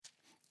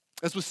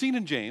As was seen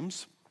in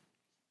James,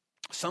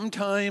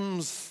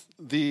 sometimes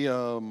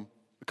the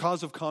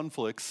cause of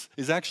conflicts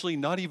is actually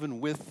not even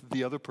with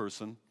the other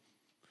person.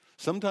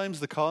 Sometimes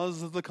the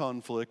cause of the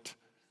conflict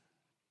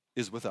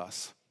is with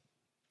us.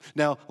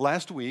 Now,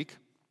 last week,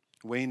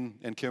 Wayne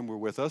and Kim were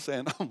with us,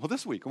 and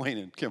this week Wayne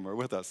and Kim are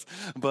with us.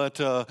 But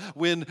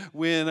when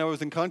I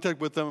was in contact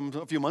with them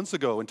a few months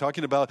ago and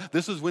talking about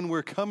this is when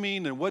we're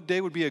coming and what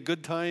day would be a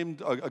good time,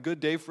 a good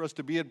day for us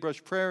to be at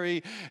Brush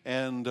Prairie,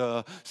 and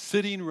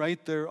sitting right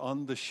there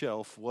on the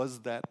shelf was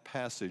that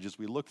passage. As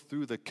we looked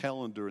through the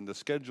calendar and the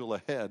schedule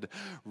ahead,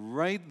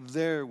 right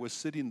there was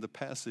sitting the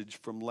passage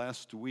from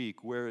last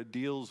week where it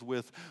deals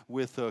with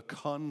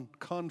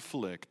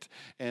conflict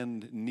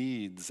and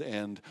needs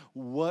and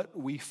what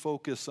we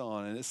focus on.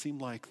 And it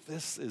seemed like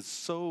this is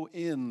so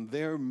in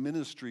their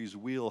ministry's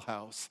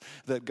wheelhouse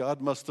that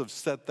God must have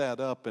set that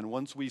up. And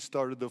once we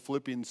started the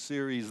Philippians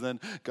series, then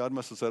God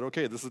must have said,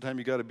 okay, this is the time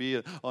you got to be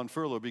on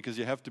furlough because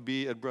you have to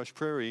be at Brush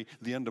Prairie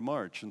the end of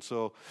March. And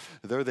so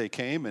there they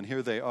came, and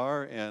here they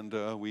are,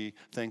 and we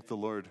thank the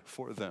Lord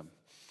for them.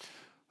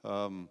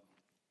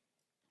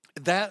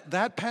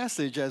 That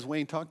passage, as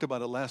Wayne talked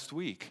about it last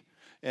week,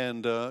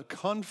 and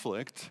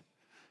conflict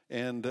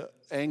and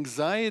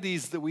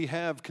anxieties that we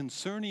have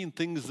concerning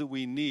things that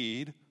we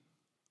need,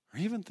 or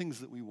even things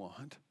that we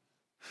want,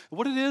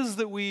 what it is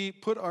that we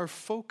put our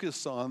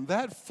focus on,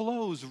 that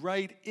flows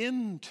right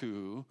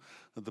into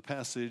the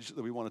passage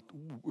that we want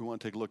to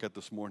take a look at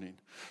this morning.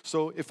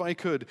 So if I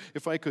could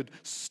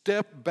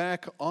step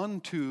back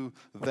onto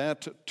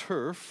that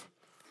turf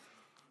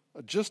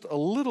just a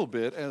little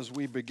bit as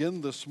we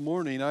begin this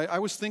morning, I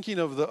was thinking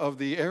of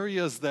the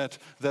areas that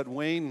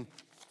Wayne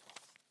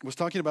was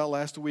talking about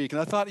last week,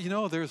 and I thought,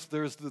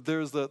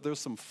 there's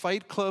some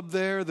Fight Club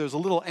there, there's a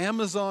little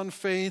Amazon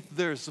faith,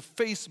 there's a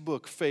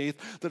Facebook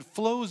faith that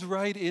flows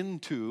right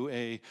into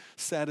a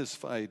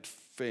satisfied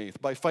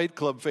faith. By Fight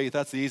Club faith,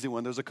 that's the easy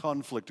one. There's a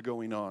conflict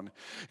going on.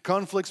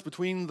 Conflicts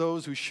between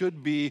those who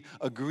should be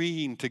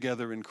agreeing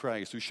together in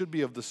Christ, who should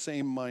be of the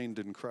same mind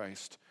in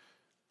Christ.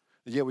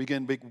 Yeah, we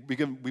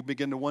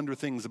begin to wonder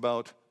things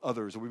about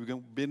others. We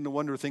begin to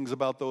wonder things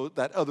about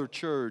that other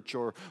church,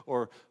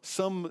 or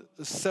some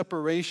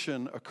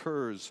separation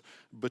occurs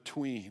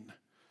between.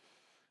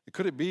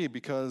 Could it be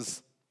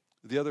because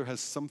the other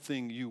has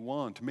something you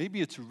want?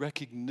 Maybe it's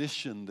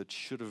recognition that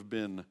should have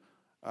been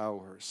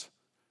ours.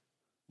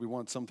 We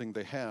want something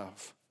they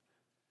have.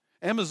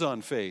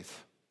 Amazon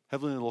faith,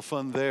 having a little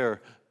fun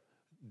there.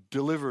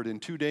 Delivered in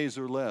 2 days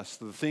or less,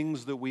 the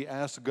things that we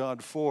ask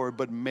God for,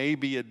 but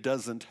maybe it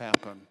doesn't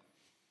happen.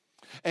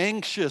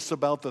 Anxious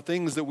about the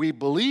things that we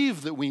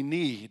believe that we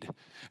need,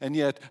 and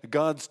yet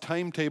God's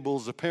timetable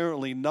is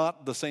apparently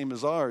not the same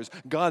as ours.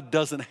 God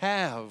doesn't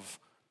have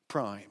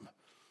Prime.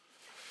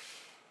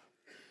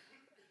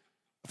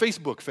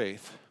 Facebook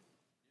faith,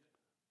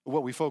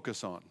 what we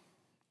focus on.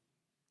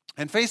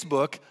 And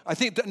Facebook, I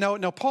think,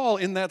 now Paul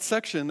in that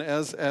section,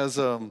 as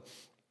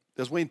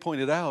Wayne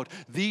pointed out,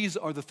 these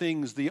are the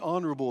things, the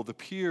honorable, the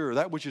pure,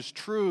 that which is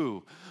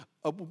true,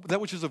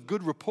 that which is of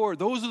good report.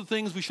 Those are the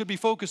things we should be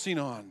focusing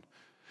on.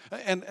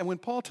 And when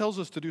Paul tells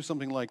us to do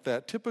something like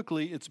that,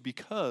 typically it's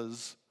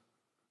because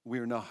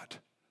we're not.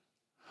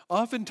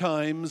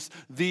 Oftentimes,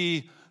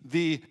 the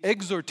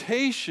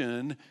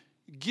exhortation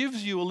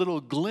gives you a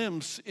little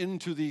glimpse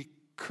into the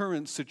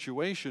current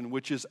situation,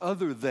 which is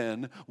other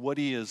than what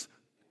he is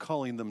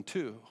calling them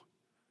to.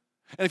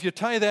 And if you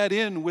tie that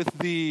in with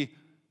the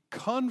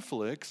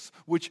conflicts,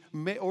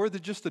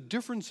 just the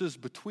differences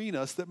between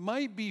us that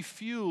might be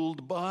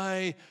fueled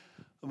by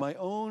my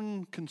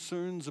own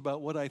concerns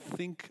about what I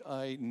think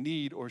I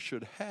need or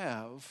should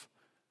have,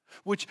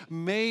 which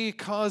may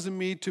cause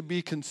me to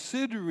be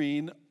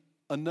considering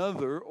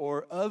another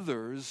or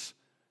others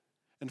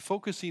and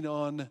focusing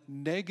on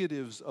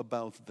negatives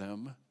about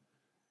them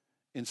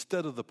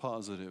instead of the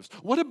positives.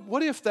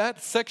 What if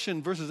that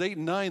section, verses 8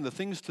 and 9, the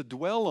things to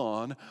dwell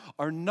on,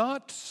 are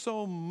not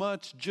so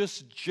much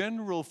just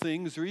general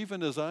things, or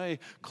even as I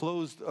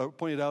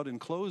pointed out in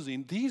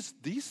closing, these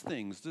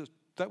things,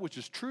 that which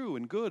is true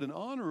and good and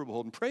honorable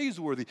and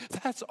praiseworthy,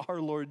 that's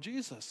our Lord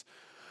Jesus.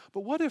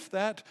 But what if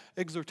that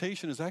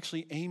exhortation is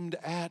actually aimed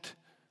at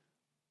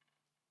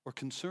or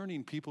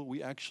concerning people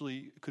we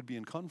actually could be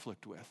in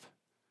conflict with,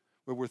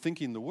 where we're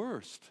thinking the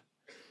worst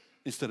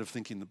instead of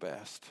thinking the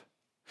best?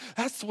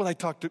 That's what I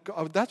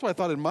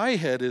thought in my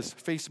head is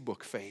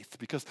Facebook faith.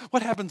 Because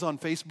what happens on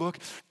Facebook?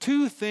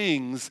 Two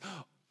things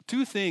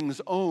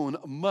own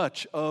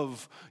much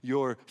of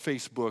your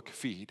Facebook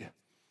feed.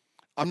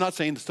 I'm not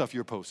saying the stuff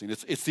you're posting.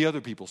 It's the other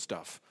people's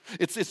stuff.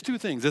 It's two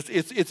things.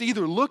 It's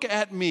either look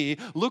at me,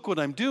 look what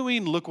I'm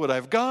doing, look what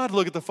I've got,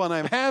 look at the fun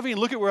I'm having,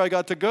 look at where I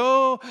got to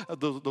go.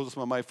 Those are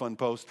some of my fun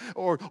posts.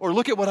 Or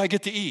look at what I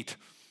get to eat.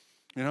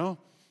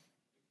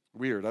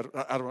 Weird.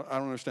 I don't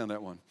understand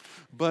that one.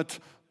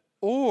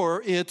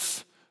 Or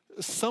it's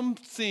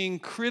something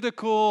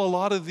critical. A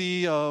lot of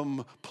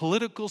the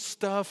political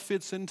stuff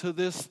fits into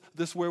this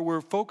where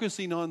we're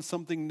focusing on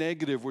something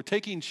negative. We're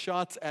taking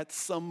shots at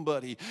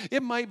somebody.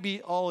 It might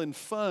be all in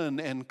fun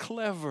and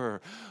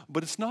clever,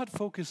 but it's not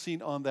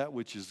focusing on that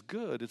which is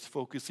good. It's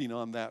focusing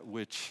on that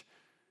which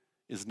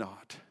is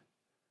not.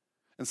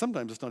 And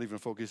sometimes it's not even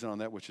focusing on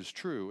that which is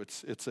true.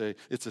 It's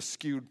a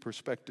skewed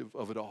perspective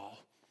of it all.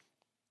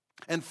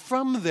 And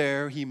from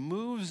there, he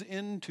moves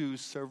into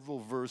several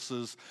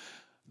verses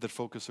that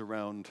focus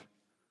around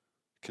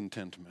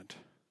contentment.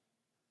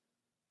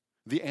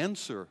 The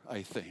answer,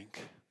 I think,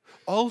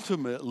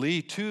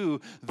 ultimately to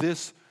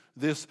this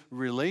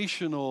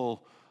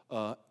relational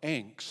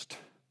angst,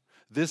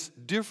 this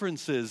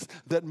differences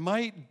that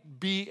might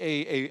be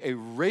a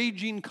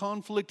raging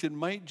conflict, it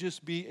might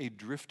just be a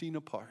drifting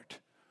apart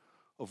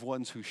of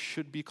ones who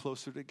should be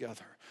closer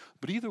together.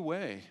 But either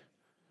way,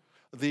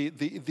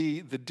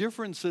 the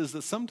differences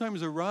that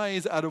sometimes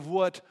arise out of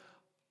what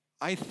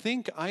I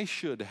think I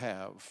should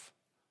have,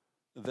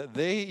 that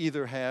they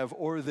either have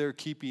or they're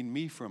keeping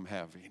me from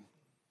having,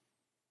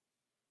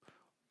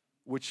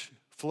 which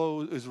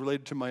flow is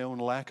related to my own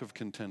lack of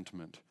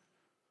contentment.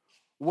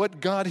 What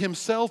God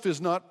himself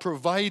is not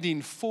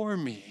providing for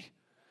me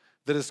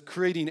that is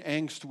creating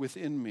angst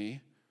within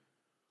me,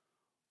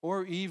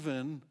 or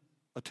even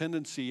a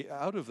tendency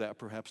out of that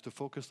perhaps to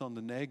focus on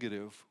the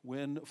negative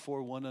when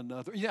for one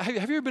another. Yeah,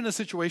 have you ever been in a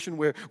situation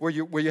where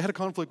you had a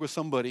conflict with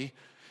somebody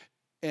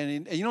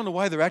and you don't know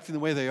why they're acting the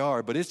way they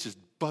are, but it's just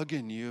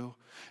bugging you.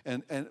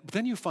 But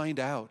then you find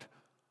out,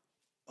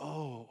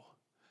 oh,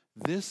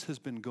 this has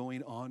been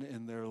going on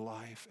in their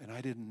life and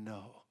I didn't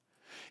know.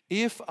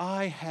 If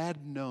I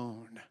had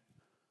known,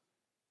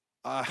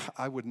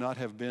 I would not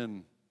have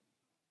been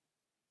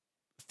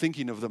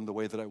thinking of them the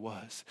way that I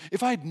was.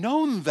 If I'd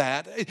known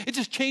that, it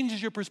just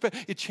changes your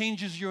perspective. It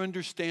changes your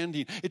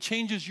understanding. It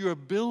changes your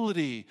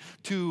ability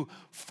to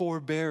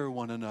forbear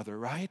one another,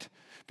 right?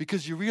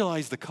 Because you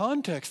realize the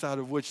context out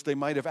of which they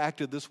might have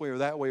acted this way or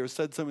that way or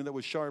said something that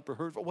was sharp or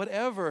hurtful,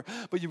 whatever.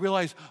 But you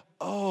realize,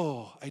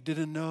 oh, I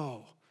didn't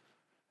know.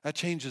 That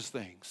changes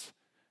things.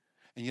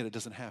 And yet it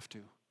doesn't have to.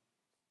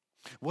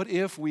 What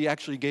if we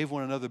actually gave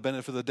one another the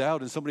benefit of the doubt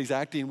and somebody's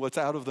acting what's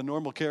out of the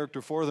normal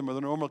character for them or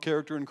the normal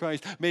character in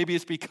Christ? Maybe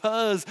it's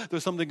because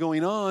there's something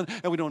going on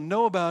and we don't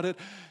know about it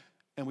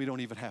and we don't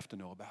even have to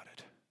know about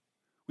it.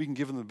 We can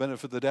give them the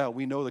benefit of the doubt.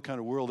 We know the kind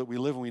of world that we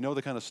live in. We know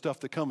the kind of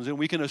stuff that comes in.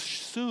 We can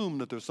assume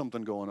that there's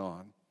something going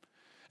on.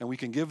 And we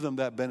can give them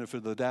that benefit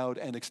of the doubt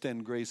and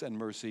extend grace and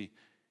mercy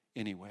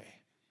anyway,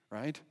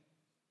 right?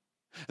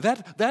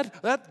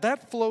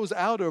 That flows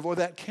out of, or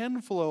that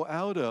can flow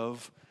out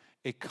of,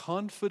 a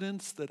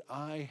confidence that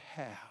I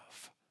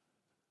have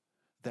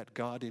that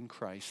God in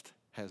Christ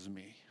has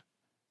me.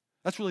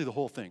 That's really the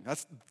whole thing.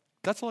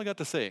 That's all I got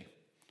to say.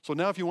 So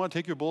now if you want to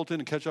take your bulletin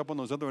and catch up on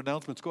those other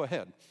announcements, go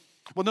ahead.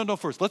 Well, no,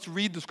 first. Let's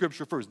read the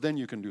scripture first. Then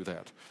you can do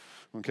that.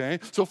 Okay?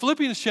 So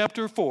Philippians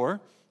chapter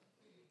 4.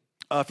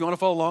 If you want to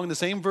follow along in the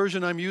same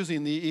version I'm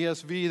using, the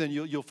ESV, then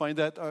you'll find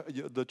that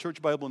the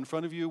church Bible in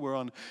front of you. We're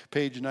on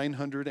page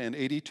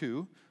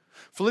 982.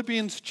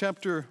 Philippians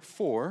chapter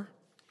 4.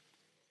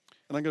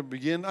 And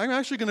I'm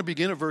actually going to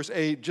begin at verse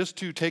 8 just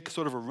to take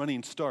sort of a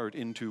running start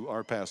into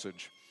our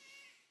passage.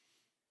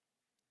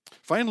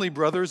 Finally,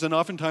 brothers, and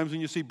oftentimes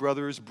when you see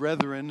brothers,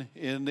 brethren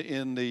in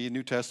the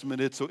New Testament,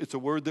 it's a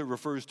word that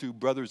refers to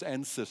brothers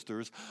and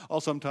sisters.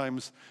 I'll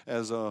sometimes,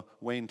 as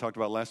Wayne talked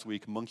about last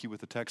week, monkey with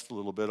the text a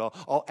little bit.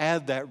 I'll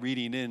add that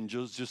reading in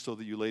just so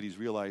that you ladies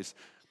realize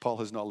Paul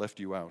has not left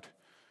you out.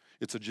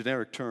 It's a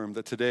generic term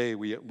that today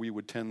we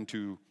would tend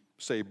to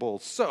say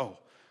both. So,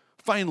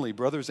 finally,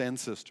 brothers and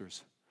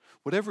sisters,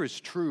 whatever is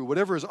true,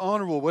 whatever is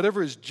honorable,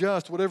 whatever is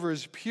just, whatever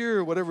is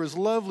pure, whatever is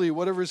lovely,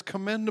 whatever is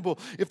commendable,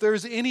 if there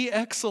is any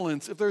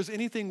excellence, if there is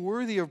anything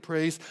worthy of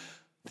praise,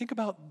 think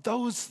about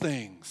those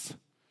things.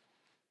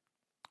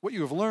 What you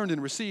have learned and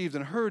received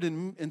and heard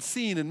and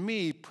seen in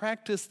me,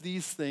 practice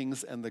these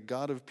things, and the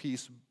God of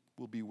peace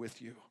will be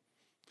with you.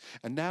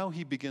 And now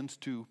he begins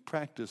to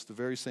practice the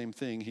very same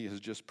thing he has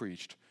just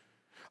preached.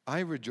 I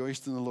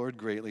rejoiced in the Lord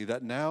greatly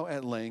that now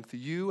at length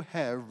you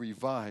have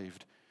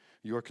revived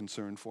your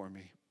concern for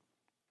me.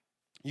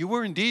 You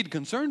were indeed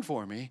concerned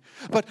for me,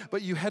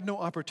 but you had no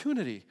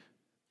opportunity.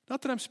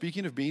 Not that I'm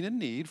speaking of being in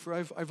need, for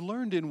I've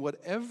learned in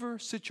whatever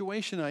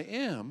situation I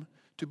am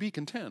to be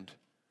content.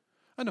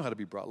 I know how to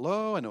be brought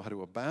low. I know how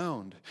to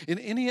abound. In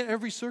any and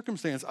every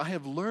circumstance, I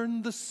have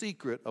learned the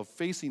secret of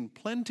facing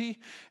plenty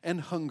and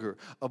hunger,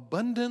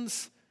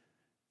 abundance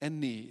and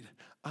need.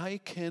 I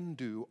can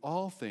do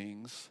all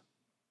things,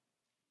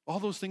 all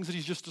those things that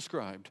he's just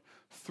described,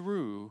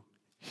 through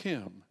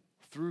him,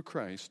 through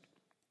Christ,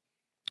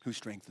 who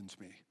strengthens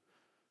me.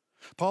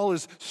 Paul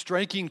is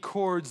striking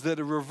chords that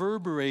are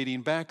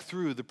reverberating back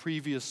through the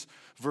previous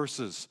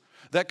verses.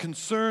 That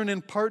concern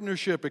and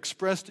partnership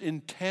expressed in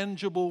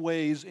tangible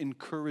ways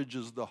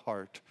encourages the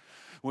heart.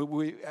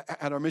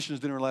 At our missions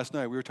dinner last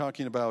night, we were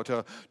talking about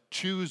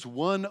choose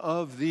one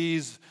of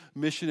these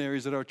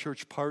missionaries that our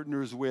church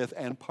partners with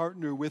and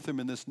partner with them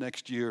in this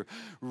next year.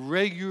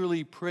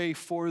 Regularly pray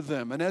for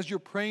them. And as you're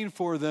praying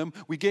for them,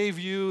 we gave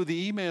you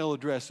the email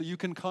address so you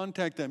can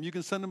contact them. You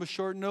can send them a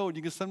short note.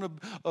 You can send them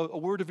a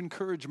word of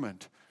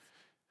encouragement.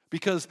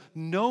 Because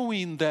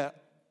knowing that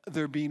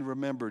they're being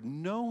remembered,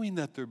 knowing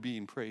that they're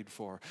being prayed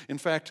for. In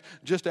fact,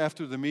 just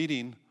after the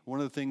meeting, one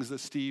of the things that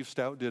Steve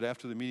Stout did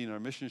after the meeting in our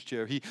missions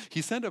chair,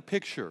 he sent a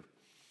picture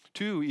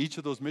to each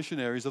of those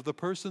missionaries of the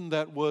person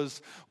that was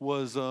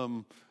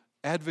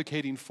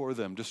advocating for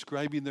them,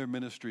 describing their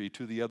ministry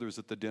to the others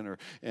at the dinner.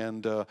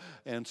 And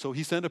so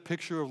he sent a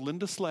picture of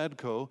Linda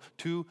Sladko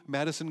to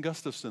Madison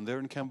Gustafson there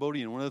in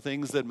Cambodia. And one of the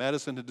things that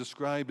Madison had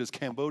described is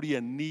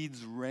Cambodia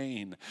needs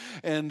rain.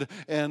 And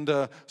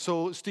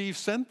so Steve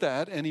sent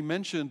that, and he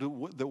mentioned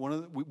that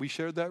we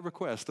shared that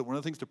request, that one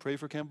of the things to pray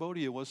for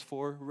Cambodia was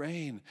for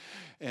rain.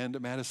 And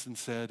Madison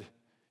said,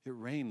 it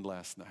rained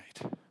last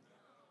night.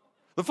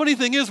 The funny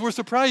thing is, we're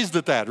surprised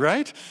at that,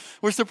 right?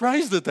 We're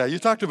surprised at that. You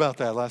talked about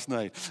that last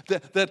night.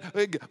 That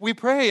we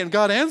pray and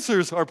God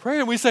answers our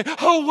prayer and we say,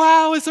 oh,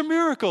 wow, it's a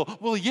miracle.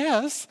 Well,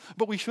 yes,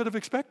 but we should have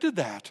expected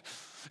that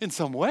in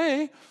some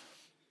way.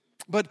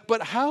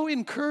 But how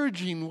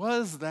encouraging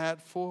was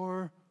that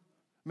for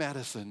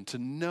Madison to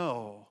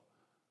know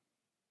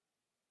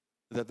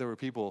that there were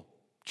people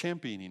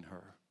championing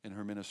her in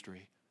her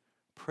ministry,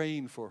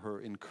 praying for her,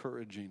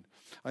 encouraging.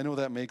 I know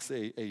that makes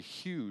a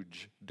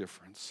huge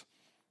difference.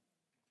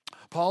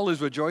 Paul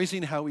is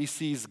rejoicing how he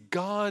sees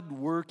God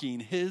working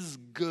his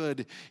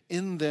good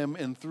in them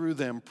and through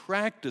them,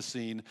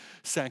 practicing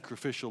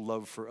sacrificial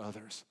love for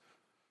others.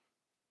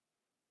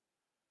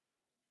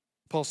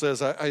 Paul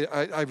says,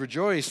 I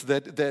rejoice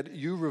that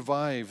you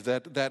revive,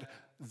 that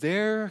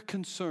their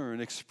concern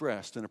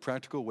expressed in a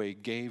practical way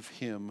gave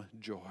him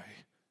joy.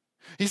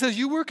 He says,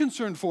 you were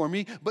concerned for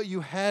me, but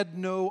you had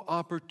no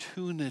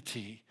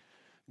opportunity.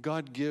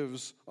 God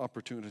gives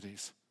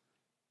opportunities.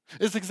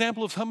 It's an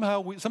example of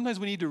sometimes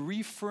we need to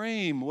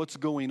reframe what's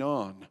going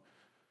on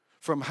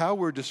from how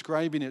we're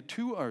describing it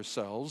to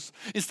ourselves.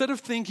 Instead of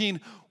thinking,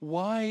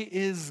 why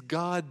is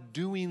God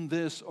doing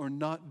this or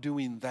not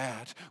doing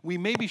that? We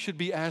maybe should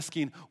be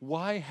asking,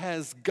 why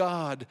has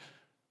God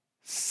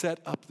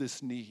set up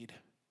this need?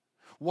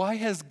 Why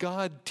has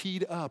God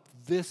teed up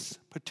this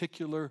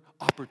particular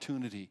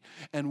opportunity?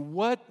 And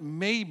what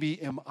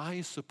maybe am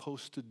I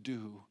supposed to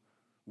do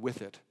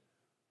with it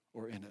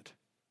or in it?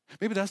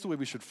 Maybe that's the way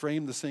we should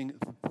frame the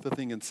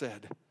thing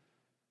instead.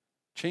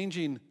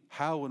 Changing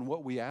how and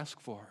what we ask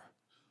for.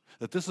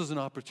 That this is an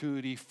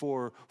opportunity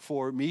for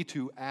me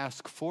to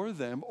ask for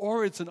them,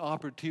 or it's an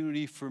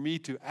opportunity for me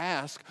to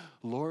ask,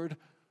 Lord,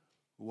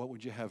 what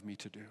would you have me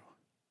to do?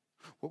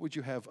 What would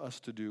you have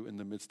us to do in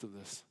the midst of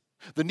this?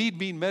 The need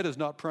being met is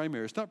not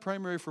primary. It's not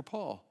primary for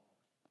Paul.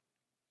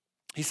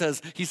 He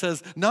says,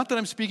 not that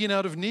I'm speaking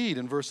out of need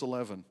in verse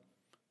 11.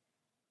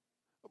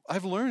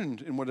 I've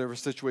learned in whatever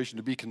situation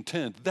to be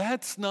content.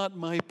 That's not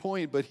my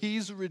point, but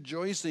he's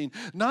rejoicing,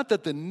 not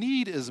that the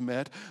need is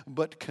met,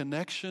 but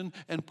connection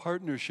and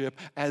partnership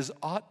as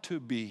ought to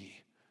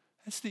be.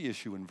 That's the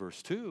issue in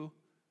verse 2.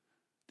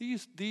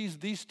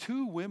 These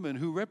two women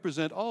who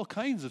represent all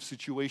kinds of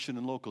situation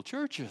in local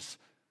churches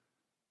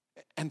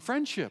and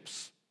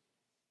friendships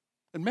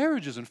and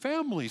marriages and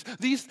families.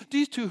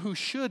 These two who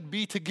should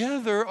be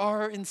together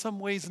are in some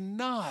ways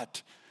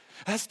not.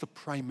 That's the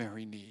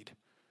primary need.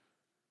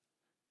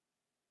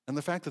 And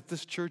the fact that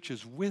this church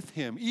is with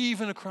him,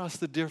 even across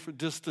the different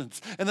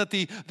distance, and that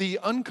the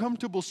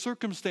uncomfortable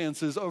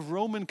circumstances of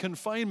Roman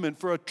confinement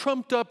for a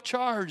trumped-up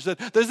charge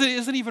that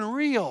isn't even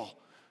real,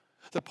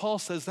 that Paul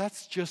says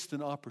that's just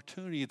an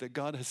opportunity that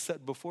God has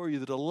set before you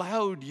that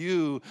allowed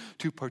you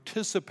to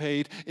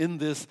participate in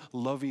this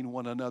loving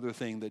one another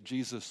thing that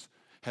Jesus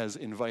has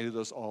invited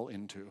us all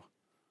into.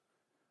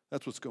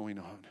 That's what's going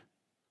on.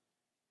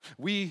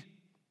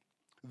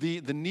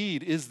 The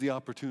need is the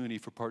opportunity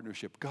for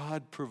partnership.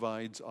 God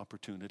provides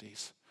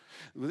opportunities.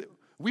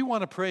 We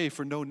want to pray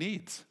for no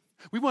needs.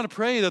 We want to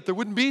pray that there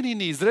wouldn't be any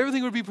needs, that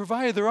everything would be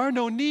provided. There are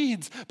no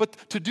needs.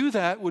 But to do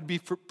that would be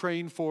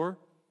praying for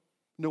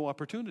no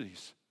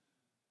opportunities.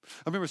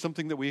 I remember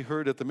something that we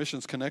heard at the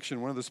Missions Connection.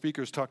 One of the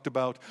speakers talked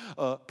about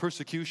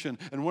persecution.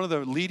 And one of the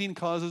leading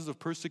causes of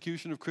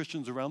persecution of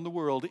Christians around the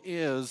world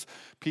is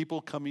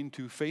people coming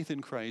to faith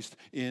in Christ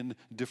in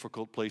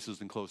difficult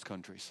places and closed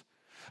countries.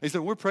 He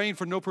said, we're praying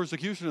for no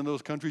persecution in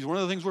those countries. One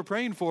of the things we're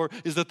praying for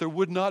is that there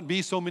would not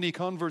be so many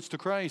converts to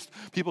Christ,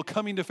 people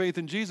coming to faith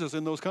in Jesus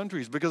in those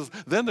countries, because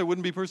then there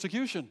wouldn't be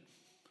persecution.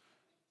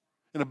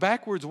 In a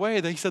backwards way,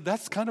 he said,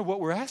 that's kind of what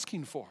we're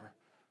asking for.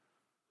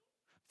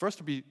 For us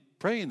to be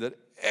praying that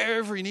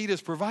every need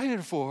is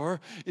provided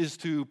for is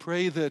to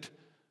pray that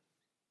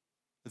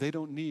they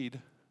don't need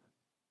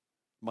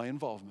my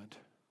involvement.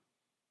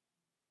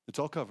 It's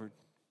all covered.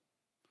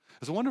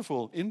 It's a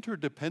wonderful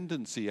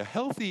interdependency, a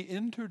healthy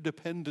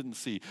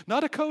interdependency,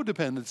 not a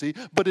codependency,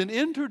 but an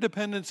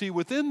interdependency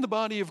within the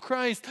body of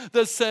Christ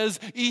that says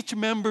each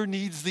member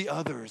needs the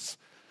others.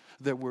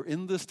 that we're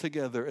in this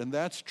together. And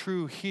that's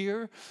true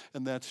here,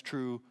 and that's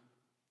true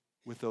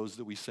with those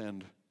that we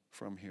send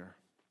from here.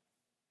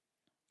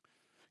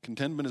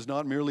 Contentment is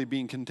not merely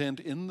being content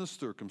in the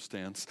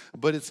circumstance,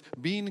 but it's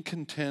being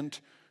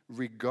content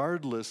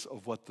regardless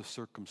of what the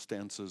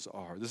circumstances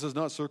are. This is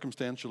not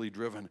circumstantially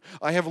driven.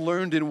 I have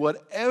learned in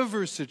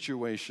whatever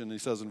situation, he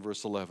says in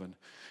verse 11,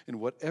 in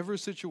whatever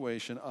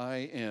situation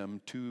I am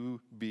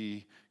to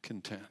be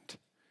content.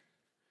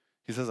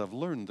 He says, I've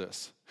learned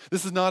this.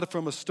 This is not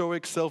from a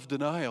stoic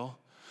self-denial,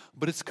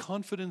 but it's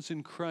confidence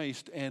in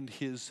Christ and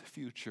his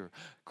future.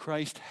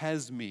 Christ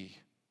has me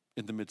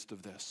in the midst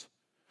of this.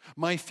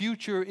 My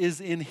future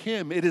is in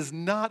him. It is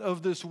not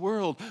of this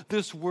world.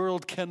 This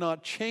world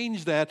cannot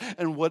change that.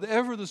 And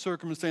whatever the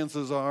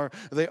circumstances are,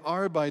 they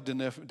are by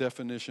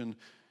definition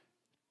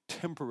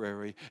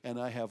temporary. And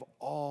I have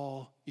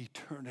all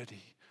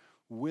eternity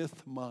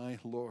with my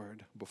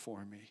Lord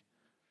before me.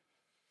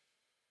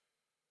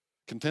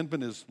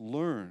 Contentment is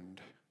learned.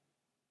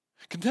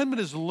 Contentment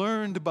is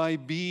learned by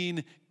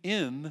being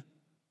in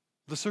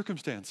the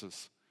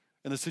circumstances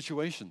and the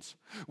situations.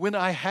 When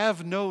I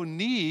have no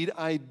need,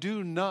 I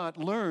do not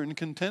learn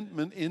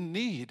contentment in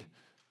need.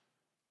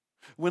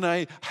 When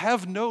I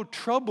have no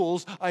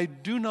troubles, I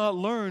do not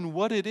learn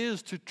what it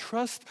is to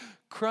trust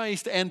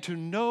Christ and to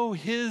know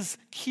his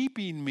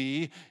keeping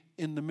me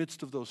in the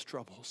midst of those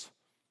troubles.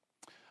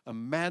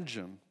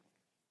 Imagine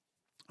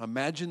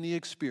the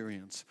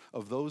experience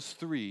of those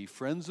three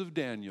friends of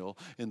Daniel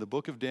in the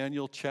book of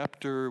Daniel,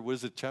 chapter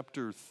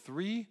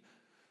 3?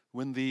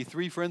 When the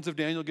three friends of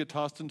Daniel get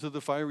tossed into the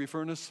fiery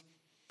furnace.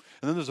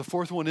 And then there's a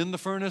fourth one in the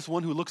furnace,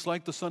 one who looks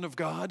like the Son of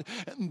God.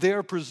 And they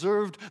are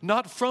preserved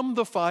not from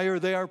the fire,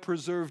 they are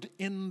preserved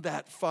in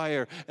that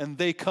fire. And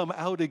they come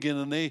out again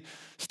and they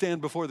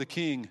stand before the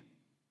king,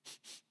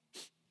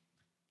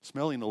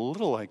 smelling a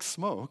little like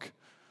smoke.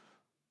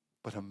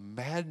 But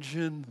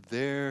imagine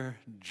their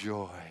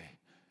joy.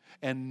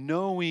 And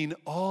knowing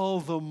all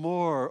the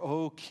more,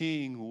 O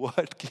King,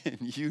 what can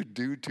you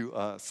do to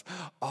us?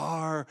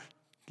 Our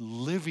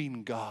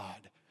living God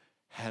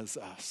has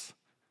us.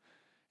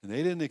 And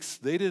they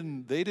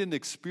didn't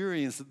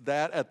experience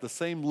that at the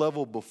same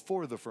level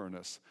before the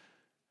furnace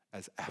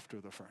as after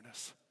the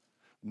furnace.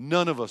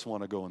 None of us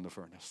want to go in the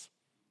furnace.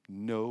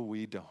 No,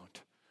 we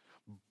don't.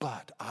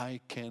 But I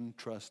can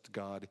trust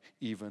God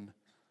even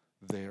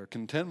there.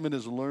 Contentment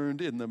is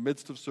learned in the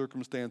midst of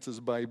circumstances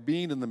by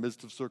being in the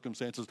midst of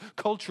circumstances.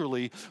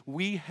 Culturally,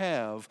 we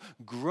have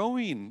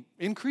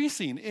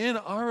increasing in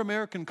our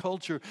American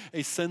culture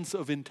a sense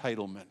of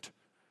entitlement.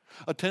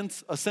 A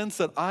sense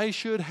that I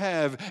should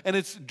have, and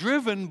it's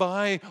driven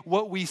by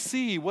what we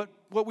see, what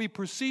we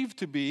perceive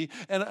to be,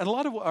 and a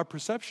lot of our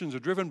perceptions are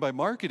driven by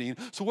marketing.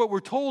 So what we're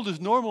told is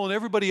normal and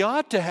everybody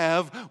ought to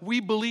have, we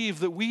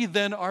believe that we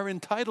then are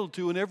entitled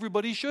to and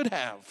everybody should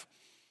have,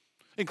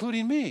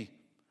 including me.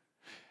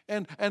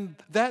 And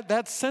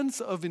that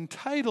sense of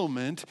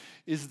entitlement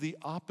is the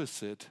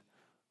opposite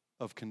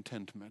of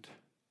contentment.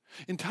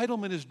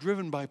 Entitlement is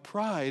driven by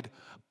pride.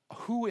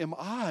 Who am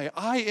I?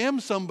 I am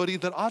somebody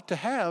that ought to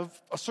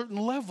have a certain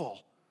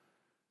level.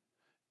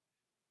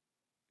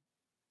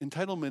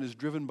 Entitlement is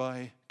driven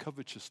by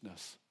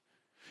covetousness.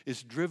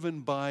 It's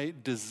driven by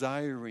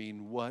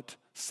desiring what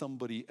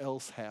somebody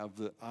else have,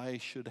 that I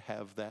should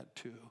have that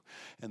too.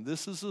 And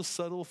this is a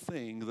subtle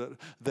thing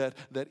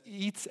that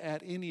eats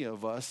at any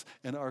of us,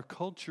 and our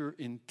culture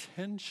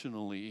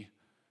intentionally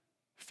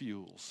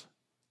fuels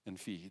and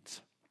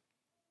feeds.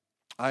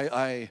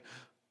 I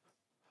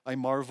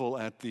marvel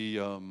at the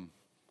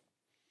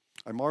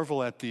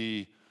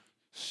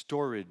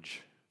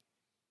storage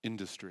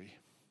industry.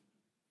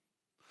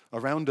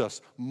 Around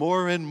us,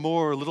 more and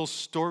more little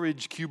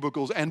storage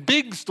cubicles and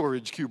big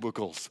storage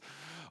cubicles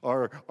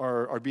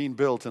are being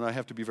built, and I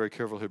have to be very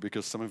careful here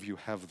because some of you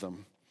have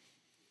them.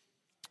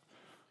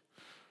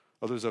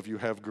 Others of you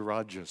have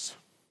garages,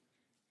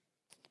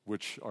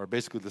 which are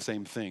basically the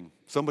same thing.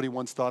 Somebody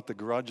once thought that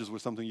garages were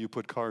something you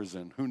put cars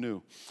in. Who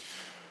knew?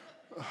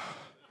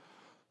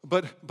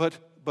 But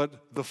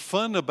the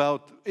fun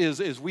about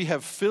is we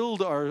have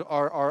filled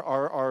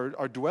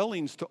our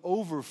dwellings to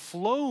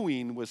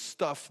overflowing with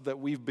stuff that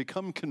we've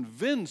become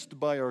convinced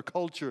by our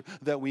culture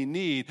that we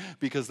need,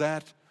 because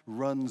that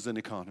runs an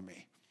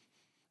economy.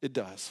 It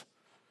does.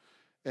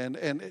 And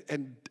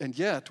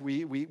yet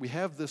we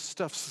have this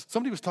stuff.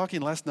 Somebody was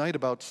talking last night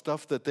about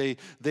stuff that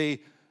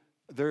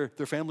their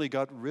family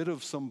got rid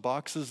of, some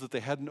boxes that they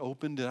hadn't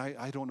opened in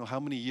I don't know how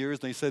many years.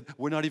 And they said,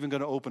 we're not even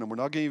going to open them. We're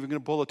not even going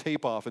to pull a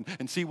tape off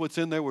and see what's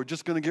in there. We're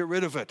just going to get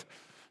rid of it.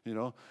 You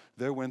know,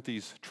 there went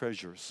these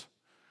treasures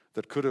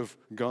that could have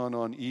gone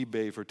on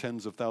eBay for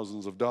tens of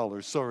thousands of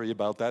dollars. Sorry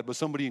about that, but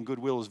somebody in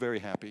Goodwill is very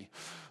happy.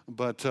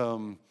 But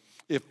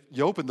if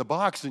you open the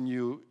box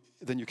and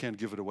then you can't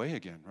give it away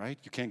again, right?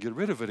 You can't get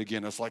rid of it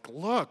again. It's like,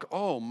 look,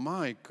 oh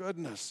my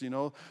goodness, you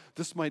know,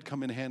 this might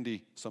come in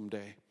handy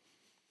someday.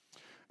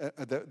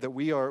 That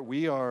we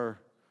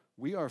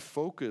are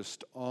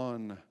focused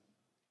on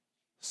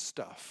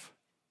stuff,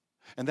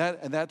 and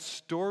that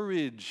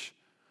storage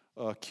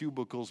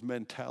cubicles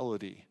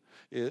mentality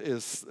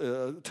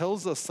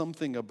tells us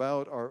something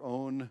about our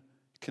own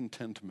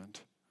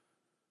contentment,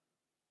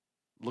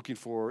 looking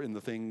for in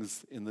the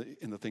things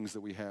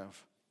that we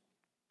have.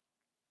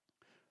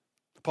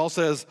 Paul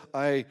says,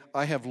 I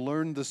have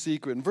learned the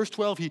secret. In verse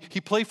 12,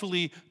 he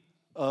playfully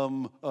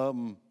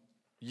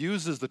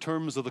uses the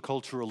terms of the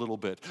culture a little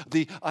bit.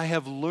 I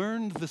have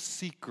learned the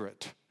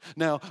secret.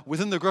 Now,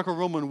 within the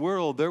Greco-Roman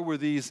world, there were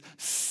these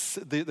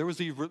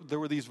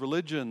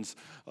religions,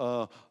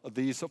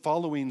 these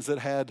followings that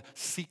had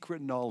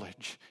secret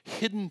knowledge,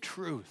 hidden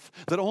truth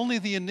that only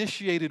the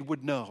initiated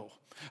would know.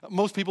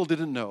 Most people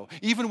didn't know.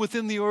 Even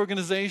within the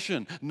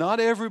organization, not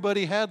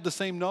everybody had the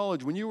same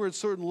knowledge. When you were at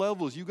certain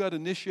levels, you got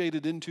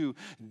initiated into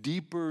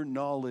deeper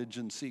knowledge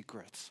and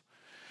secrets.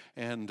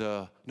 And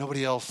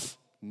nobody else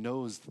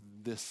knows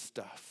this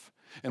stuff.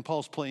 And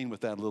Paul's playing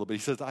with that a little bit. He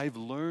says, I've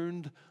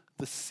learned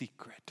the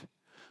secret,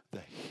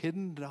 the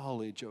hidden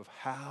knowledge of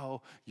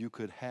how you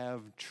could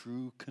have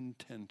true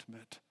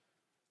contentment.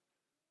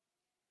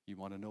 You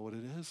want to know what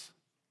it is?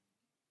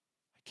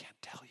 I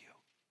can't tell you.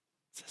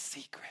 It's a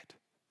secret. It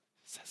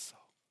says so.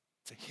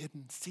 It's a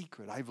hidden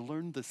secret. I've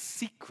learned the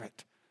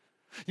secret.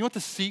 You know what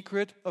the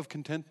secret of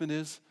contentment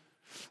is?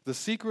 The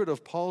secret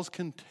of Paul's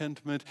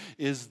contentment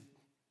is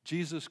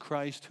Jesus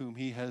Christ, whom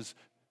he has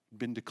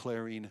been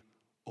declaring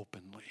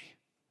openly.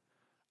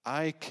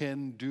 I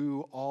can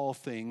do all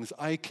things.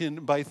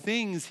 By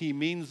things, he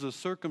means the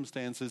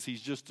circumstances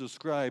he's just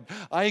described.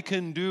 I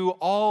can do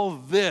all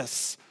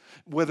this,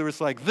 whether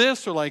it's like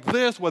this or like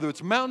this, whether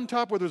it's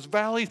mountaintop, whether it's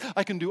valleys.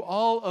 I can do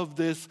all of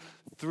this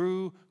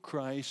through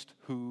Christ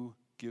who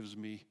gives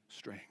me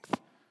strength.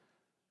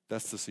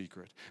 That's the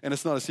secret. And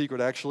it's not a secret,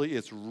 actually.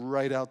 It's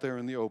right out there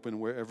in the open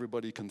where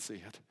everybody can see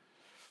it.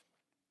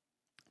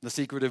 The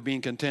secret of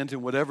being content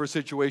in whatever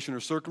situation or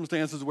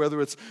circumstances,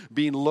 whether it's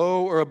being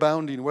low or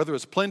abounding, whether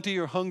it's plenty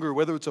or hunger,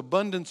 whether it's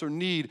abundance or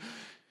need,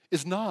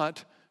 is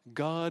not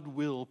God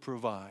will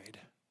provide.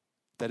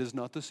 That is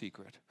not the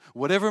secret.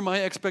 Whatever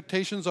my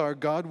expectations are,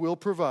 God will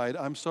provide.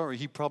 I'm sorry,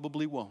 he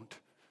probably won't.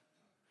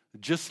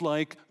 Just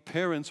like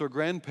parents or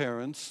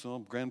grandparents, well,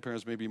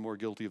 grandparents may be more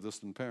guilty of this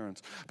than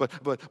parents,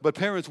 but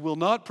parents will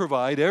not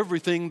provide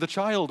everything the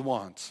child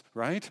wants,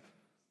 right?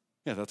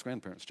 Yeah, that's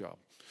grandparents' job.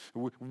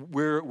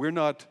 We're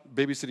not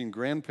babysitting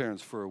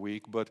grandparents for a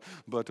week, but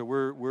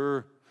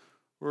we're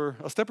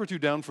a step or two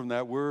down from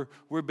that. We're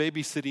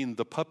babysitting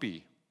the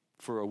puppy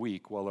for a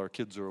week while our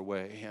kids are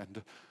away.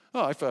 And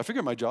I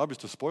figure my job is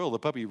to spoil the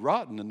puppy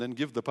rotten and then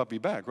give the puppy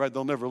back, right?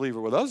 They'll never leave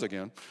her with us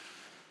again.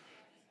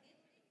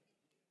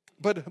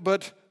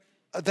 But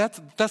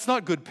that's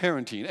not good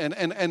parenting.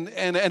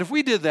 And if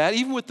we did that,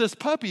 even with this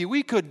puppy,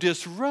 we could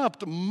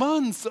disrupt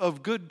months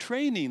of good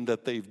training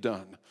that they've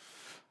done.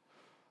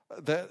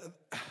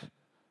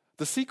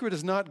 The secret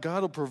is not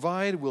God will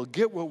provide, we'll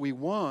get what we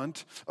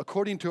want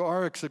according to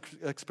our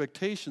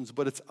expectations,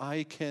 but it's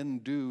I can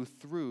do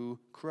through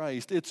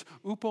Christ. It's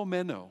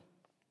upomeno.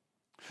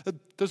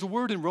 There's a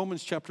word in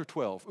Romans chapter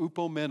 12,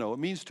 upomeno. It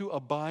means to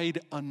abide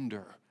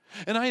under.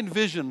 And I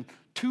envision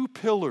two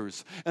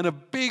pillars and a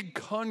big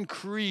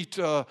concrete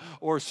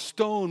or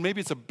stone, maybe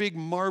it's a big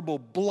marble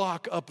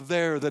block up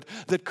there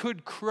that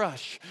could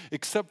crush,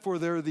 except for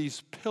there are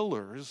these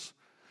pillars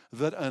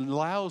that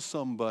allow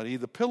somebody,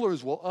 the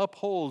pillars will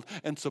uphold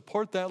and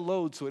support that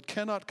load so it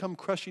cannot come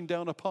crushing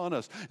down upon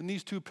us. And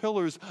these two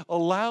pillars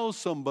allow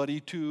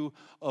somebody to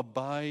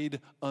abide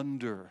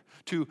under,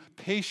 to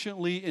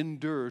patiently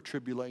endure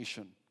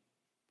tribulation.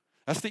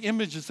 That's the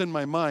image that's in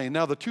my mind.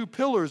 Now, the two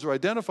pillars are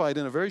identified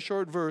in a very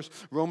short verse,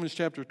 Romans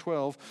chapter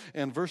 12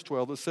 and verse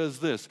 12. It says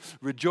this,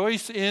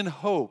 rejoice in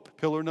hope,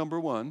 pillar number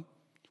 1,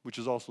 which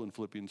is also in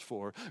Philippians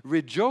 4.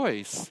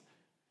 Rejoice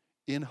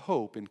in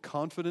hope, in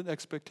confident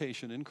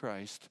expectation in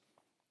Christ.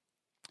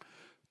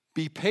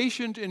 Be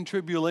patient in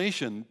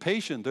tribulation.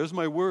 Patient, there's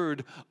my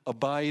word,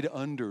 abide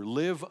under,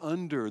 live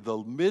under the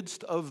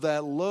midst of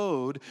that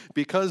load,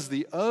 because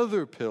the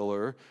other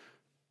pillar,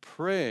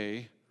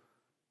 pray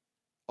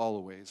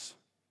always.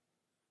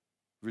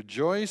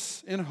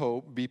 Rejoice in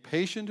hope, be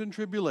patient in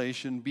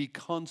tribulation, be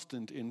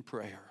constant in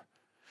prayer.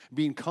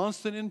 Being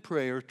constant in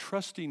prayer,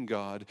 trusting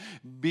God,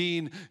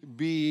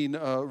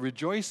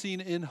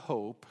 rejoicing in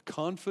hope,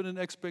 confident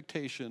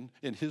expectation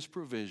in his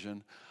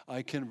provision,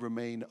 I can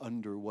remain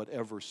under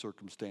whatever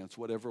circumstance,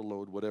 whatever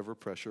load, whatever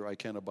pressure I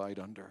can abide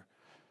under.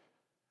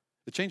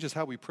 It changes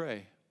how we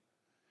pray.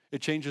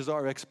 It changes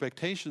our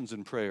expectations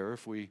in prayer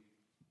if we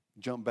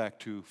jump back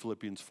to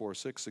Philippians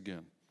 4:6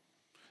 again.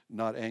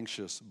 Not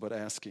anxious, but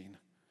asking.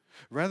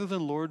 Rather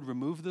than, Lord,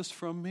 remove this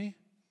from me,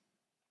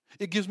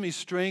 it gives me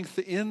strength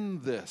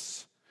in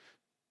this.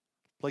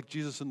 Like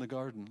Jesus in the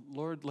garden,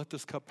 Lord, let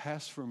this cup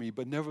pass from me,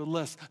 but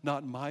nevertheless,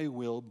 not my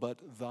will, but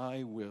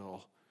thy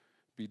will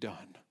be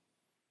done.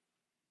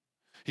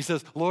 He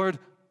says, Lord,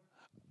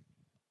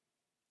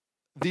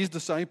 these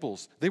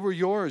disciples, they were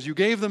yours. You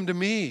gave them to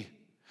me,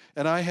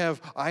 and I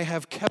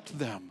have kept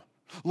them.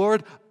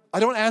 Lord,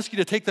 I don't ask you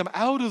to take them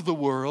out of the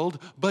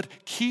world, but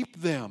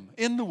keep them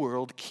in the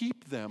world,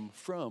 keep them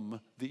from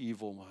the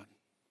evil one.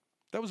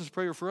 That was his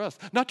prayer for us.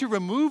 Not to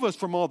remove us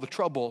from all the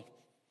trouble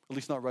at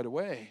least not right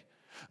away,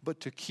 but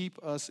to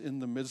keep us in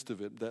the midst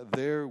of it, that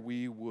there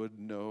we would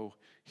know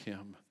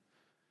him.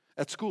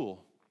 At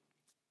school,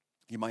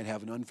 you might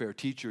have an unfair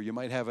teacher, you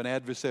might have an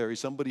adversary,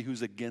 somebody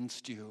who's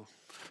against you,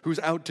 who's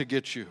out to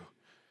get you,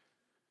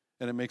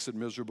 and it makes it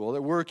miserable.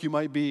 At work, you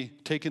might be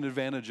taken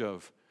advantage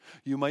of.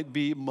 You might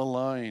be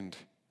maligned.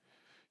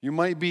 You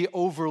might be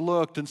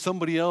overlooked, and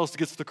somebody else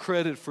gets the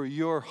credit for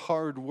your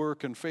hard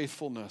work and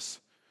faithfulness.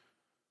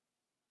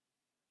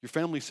 Your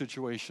family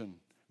situation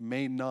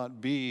may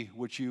not be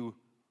what you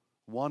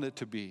want it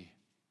to be,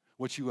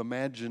 what you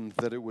imagined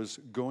that it was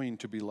going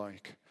to be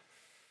like.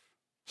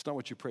 It's not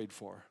what you prayed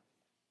for.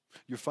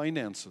 Your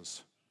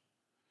finances.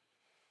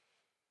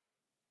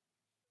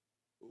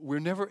 We're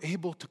never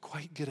able to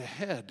quite get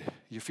ahead,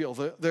 you feel.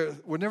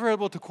 We're never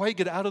able to quite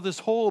get out of this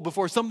hole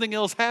before something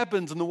else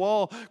happens and the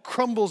wall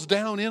crumbles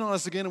down in on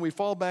us again and we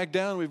fall back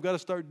down and we've got to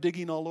start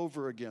digging all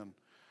over again.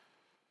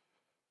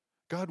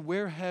 God,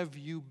 where have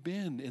you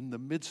been in the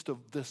midst of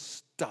this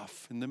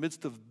stuff, in the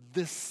midst of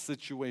this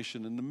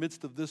situation, in the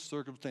midst of this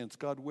circumstance?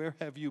 God, where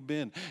have you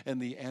been?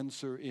 And the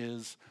answer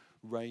is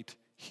right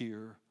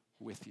here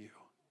with you.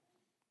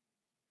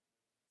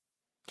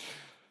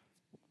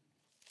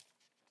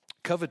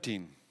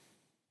 Coveting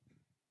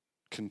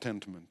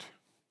contentment.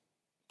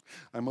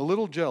 I'm a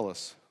little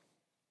jealous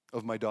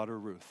of my daughter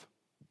Ruth.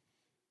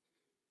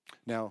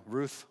 Now,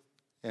 Ruth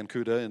and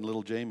Kuda and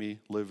little Jamie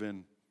live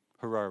in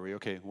Harare.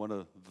 Okay, one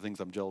of the things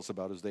I'm jealous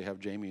about is they have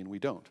Jamie and we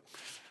don't.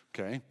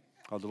 Okay,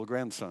 our little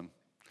grandson.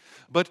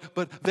 But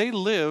they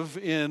live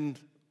in,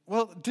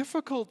 well,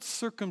 difficult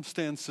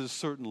circumstances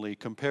certainly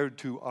compared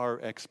to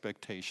our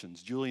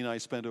expectations. Julie and I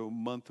spent a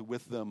month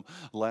with them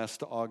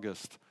last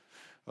August.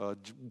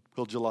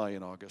 July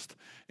and August.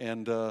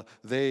 And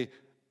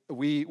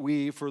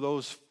we for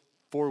those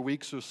 4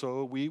 weeks or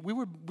so,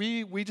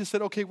 we just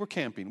said, okay, we're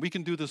camping. We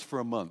can do this for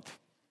a month.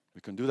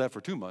 We can do that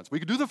for 2 months. We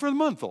could do that for a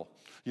month, though.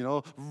 You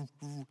know,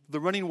 the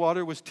running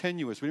water was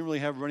tenuous. We didn't really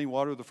have running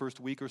water the first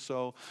week or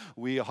so.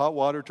 Hot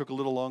water took a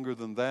little longer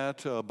than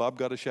that. Bob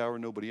got a shower,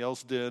 nobody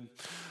else did.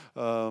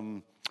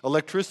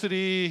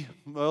 Electricity,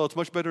 well, it's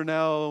much better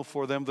now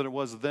for them than it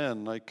was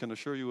then. I can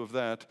assure you of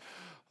that.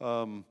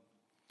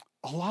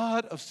 A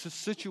lot of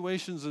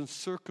situations and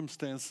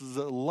circumstances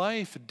that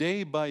life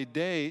day by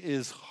day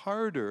is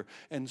harder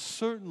and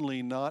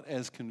certainly not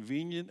as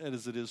convenient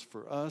as it is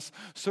for us,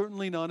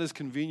 certainly not as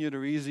convenient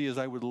or easy as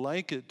I would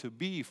like it to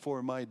be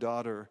for my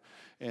daughter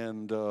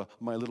and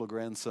my little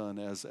grandson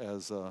as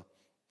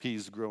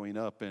he's growing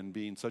up and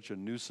being such a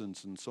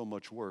nuisance and so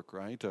much work,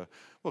 right?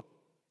 Well,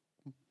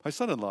 my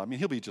son-in-law, I mean,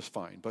 he'll be just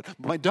fine. But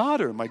my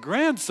daughter, my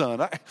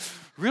grandson,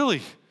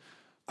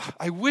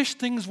 I wish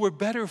things were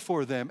better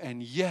for them,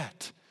 and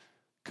yet,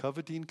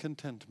 coveting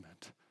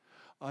contentment,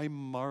 I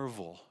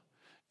marvel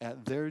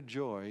at their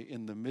joy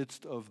in the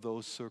midst of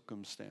those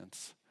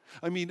circumstances.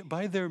 I mean,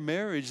 by their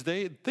marriage,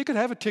 they could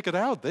have a ticket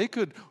out. They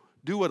could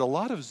do what a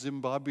lot of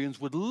Zimbabweans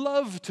would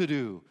love to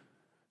do.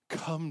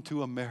 Come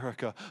to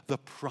America, the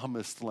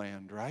promised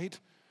land, right?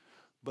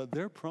 But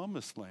their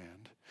promised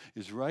land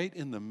is right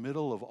in the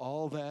middle of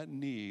all that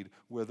need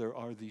where there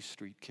are these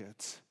street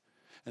kids.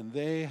 And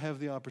they have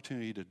the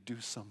opportunity to do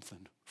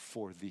something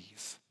for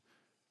these.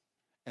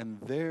 And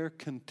they're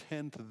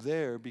content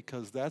there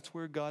because that's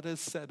where God has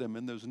set them.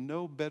 And there's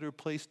no better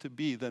place to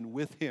be than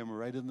with him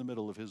right in the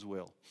middle of his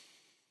will.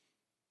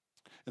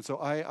 And so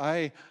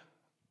I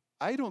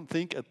don't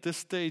think at this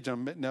stage,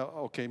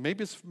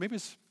 maybe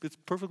it's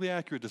perfectly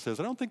accurate to say,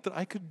 I don't think that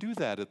I could do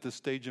that at this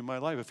stage in my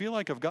life. I feel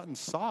like I've gotten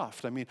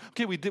soft. I mean,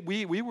 okay,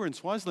 we were in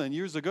Swaziland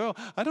years ago.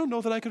 I don't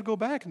know that I could go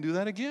back and do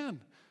that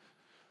again.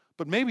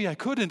 But maybe I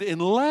couldn't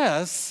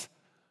unless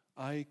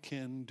I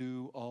can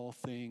do all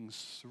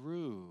things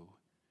through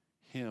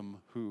him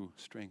who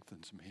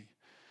strengthens me.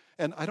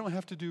 And I don't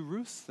have to do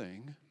Ruth's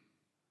thing.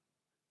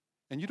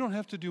 And you don't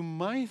have to do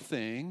my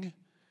thing.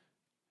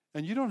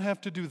 And you don't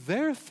have to do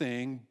their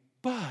thing.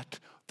 But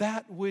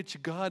that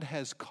which God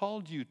has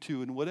called you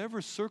to in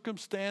whatever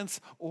circumstance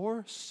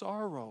or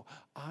sorrow,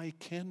 I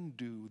can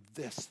do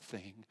this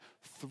thing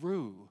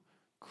through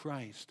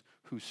Christ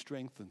who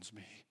strengthens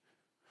me,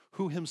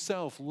 who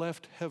himself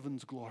left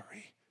heaven's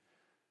glory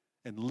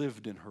and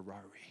lived in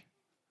Harare,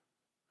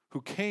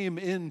 who came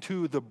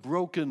into the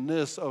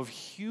brokenness of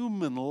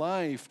human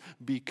life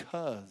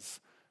because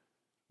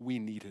we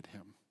needed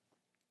him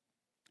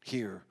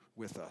here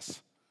with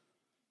us.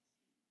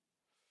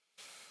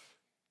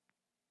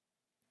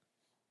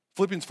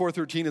 Philippians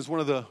 4:13 is one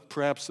of the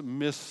perhaps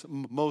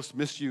most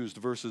misused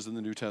verses in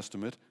the New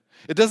Testament.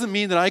 It doesn't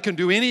mean that I can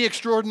do any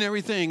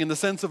extraordinary thing in the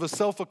sense of a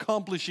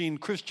self-accomplishing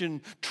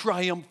Christian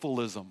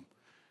triumphalism.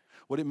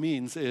 What it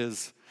means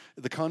is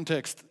the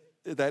context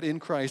that in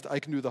Christ I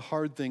can do the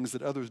hard things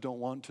that others don't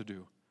want to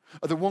do,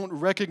 or that won't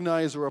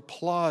recognize or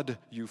applaud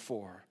you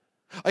for.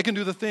 I can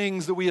do the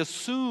things that we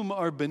assume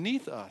are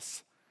beneath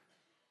us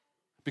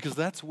because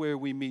that's where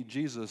we meet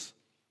Jesus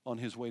on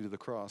his way to the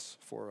cross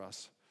for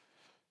us.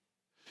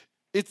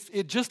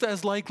 It just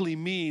as likely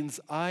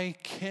means I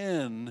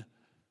can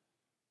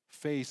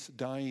face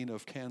dying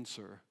of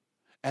cancer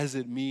as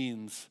it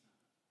means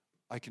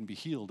I can be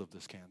healed of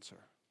this cancer.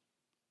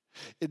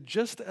 It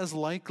just as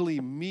likely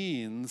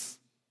means,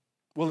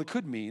 well, it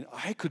could mean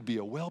I could be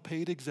a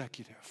well-paid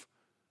executive.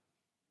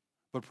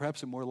 But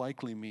perhaps it more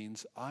likely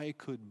means I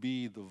could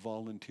be the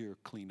volunteer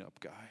cleanup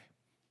guy.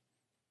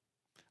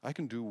 I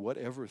can do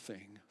whatever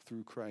thing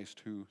through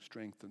Christ who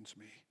strengthens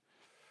me.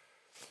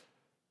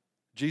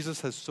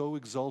 Jesus has so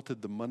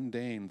exalted the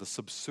mundane, the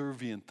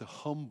subservient, the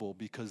humble,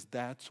 because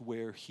that's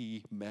where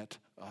he met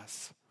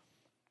us.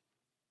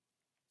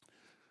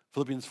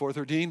 Philippians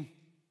 4:13,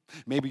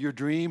 maybe your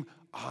dream,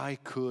 I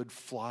could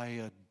fly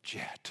a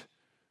jet.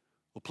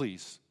 Well,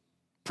 please,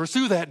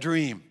 pursue that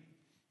dream.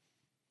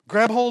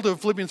 Grab hold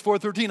of Philippians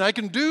 4:13. I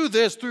can do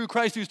this through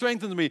Christ who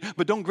strengthens me.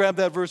 But don't grab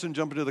that verse and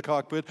jump into the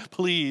cockpit.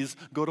 Please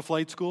go to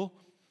flight school.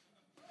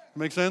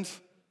 Make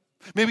sense?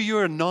 Maybe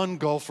you're a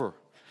non-golfer.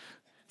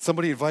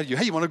 Somebody invited you,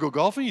 hey, you want to go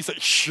golfing? You say,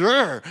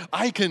 sure,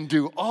 I can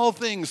do all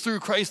things through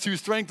Christ who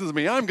strengthens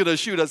me. I'm going to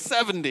shoot a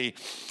 70.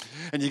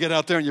 And you get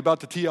out there and you're about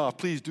to tee off.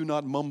 Please do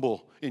not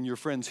mumble in your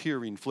friend's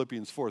hearing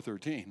Philippians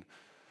 4:13.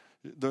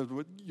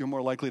 You're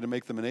more likely to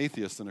make them an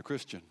atheist than a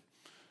Christian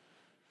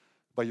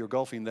by your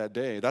golfing that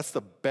day. That's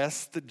the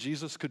best that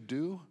Jesus could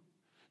do?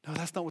 No,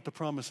 that's not what the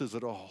promise is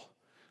at all.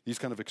 These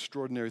kind of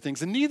extraordinary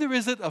things. And neither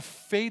is it a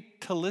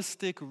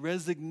fatalistic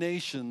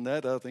resignation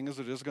that things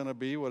are just going to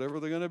be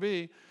whatever they're going to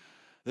be.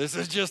 This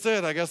is just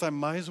it. I guess I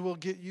might as well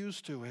get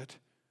used to it.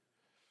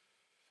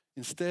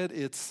 Instead,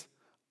 it's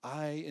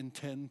I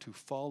intend to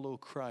follow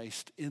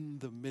Christ in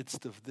the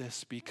midst of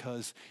this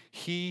because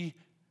He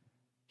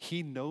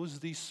knows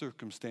these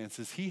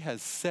circumstances. He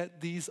has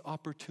set these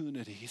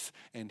opportunities,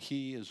 and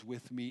He is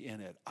with me in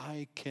it.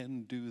 I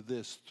can do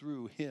this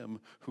through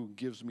Him who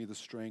gives me the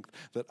strength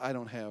that I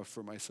don't have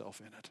for myself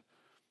in it.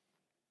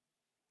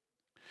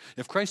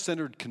 If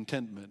Christ-centered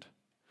contentment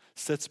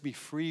sets me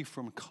free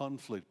from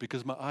conflict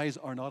because my eyes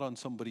are not on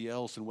somebody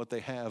else and what they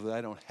have that I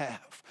don't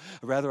have.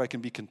 Rather, I can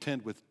be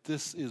content with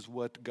this is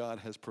what God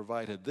has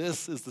provided.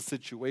 This is the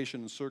situation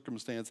and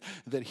circumstance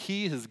that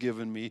He has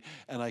given me,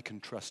 and I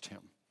can trust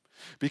Him.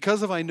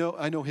 Because I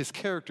know His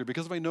character,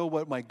 because I know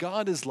what my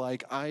God is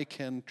like, I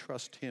can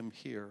trust Him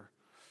here.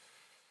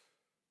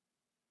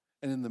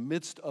 And in the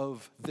midst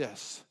of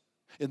this,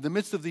 in the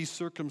midst of these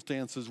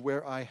circumstances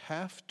where I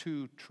have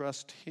to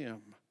trust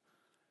Him,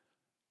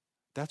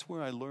 that's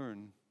where I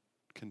learn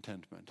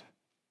contentment.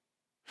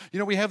 You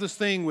know, we have this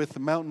thing with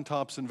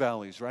mountaintops and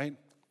valleys, right?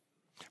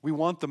 We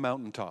want the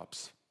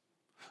mountaintops.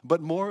 But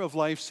more of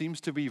life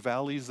seems to be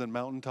valleys than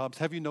mountaintops.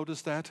 Have you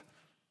noticed that?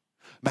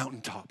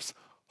 Mountaintops,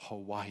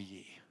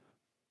 Hawaii.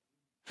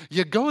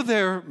 You go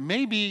there,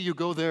 maybe you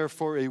go there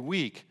for a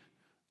week.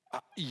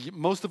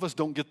 Most of us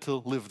don't get to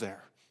live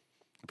there.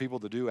 The people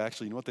that do,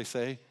 actually, you know what they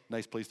say?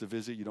 Nice place to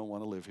visit, you don't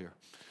want to live here.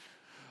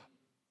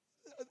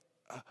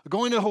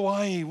 Going to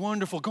Hawaii,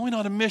 wonderful. Going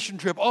on a mission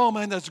trip, oh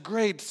man, that's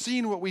great.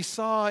 Seeing what we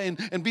saw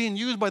and being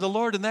used by the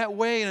Lord in that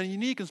way, in a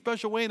unique and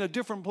special way, in a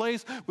different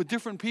place with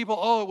different people.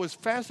 Oh, it was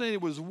fascinating.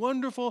 It was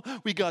wonderful.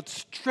 We got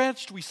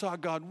stretched. We saw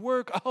God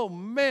work. Oh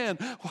man,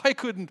 why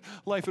couldn't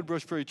life at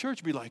Brush Prairie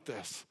Church be like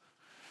this?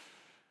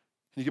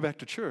 And you get back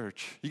to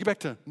church. You get back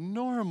to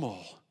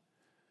normal.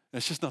 And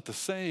it's just not the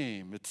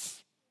same.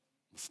 It's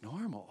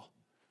normal.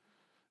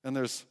 And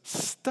there's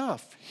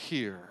stuff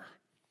here.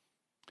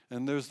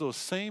 And there's those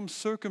same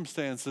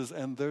circumstances,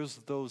 and there's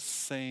those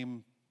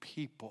same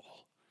people.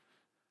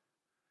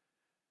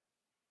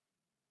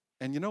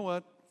 And you know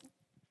what?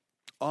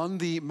 On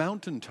the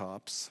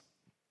mountaintops,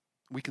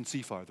 we can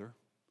see farther.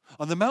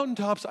 On the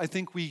mountaintops, I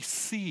think we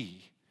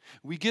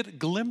get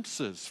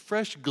glimpses,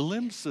 fresh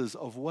glimpses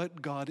of what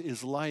God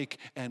is like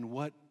and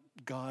what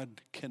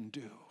God can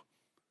do.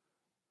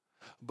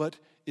 But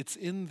it's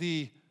on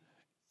the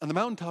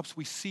mountaintops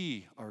we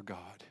see our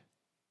God.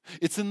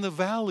 It's in the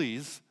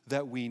valleys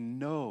that we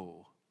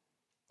know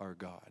our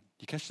God.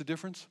 You catch the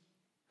difference?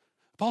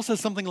 Paul says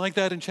something like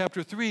that in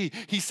chapter 3.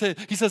 He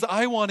says,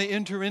 I want to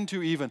enter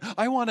into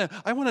I want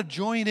to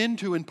join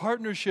into in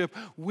partnership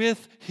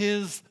with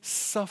His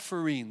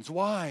sufferings.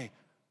 Why?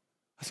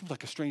 That seems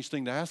like a strange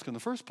thing to ask in the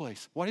first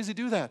place. Why does He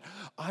do that?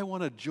 I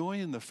want to join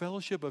in the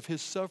fellowship of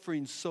His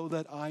sufferings so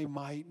that I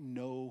might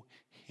know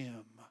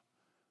Him.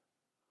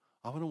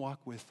 I want to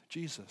walk with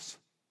Jesus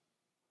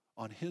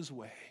on His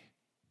way,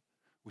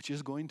 which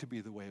is going to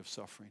be the way of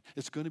suffering.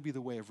 It's going to be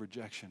the way of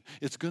rejection.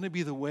 It's going to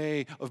be the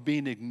way of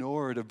being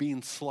ignored, of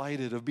being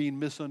slighted, of being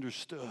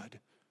misunderstood,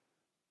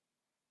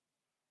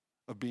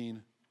 of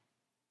being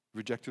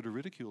rejected or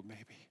ridiculed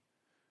maybe.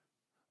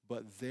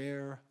 But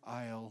there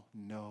I'll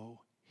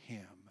know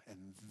Him,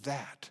 and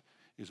that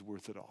is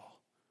worth it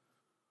all.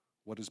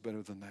 What is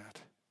better than that?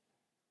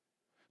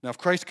 Now, if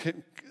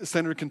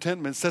Christ-centered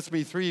contentment sets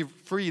me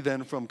free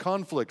then from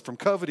conflict, from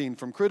coveting,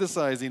 from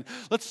criticizing,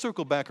 let's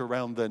circle back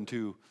around then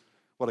to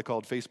what I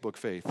called Facebook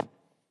faith,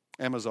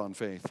 Amazon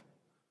faith,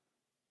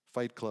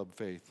 Fight Club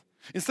faith.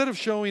 Instead of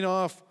showing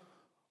off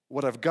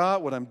what I've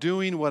got, what I'm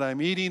doing, what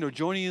I'm eating, or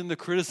joining in the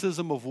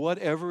criticism of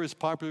whatever is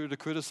popular to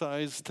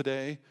criticize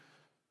today,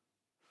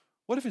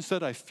 what if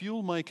instead I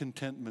fuel my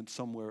contentment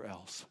somewhere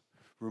else?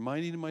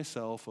 reminding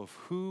myself of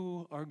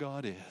who our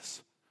God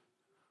is,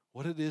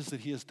 what it is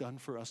that he has done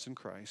for us in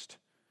Christ.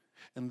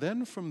 And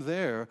then from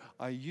there,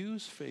 I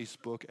use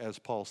Facebook, as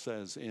Paul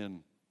says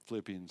in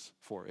Philippians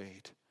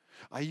 4:8.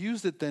 I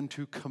use it then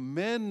to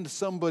commend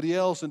somebody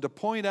else and to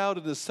point out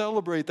and to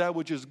celebrate that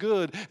which is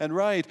good and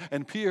right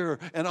and pure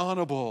and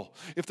honorable.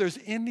 If there's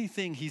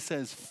anything, he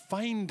says,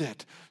 find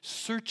it,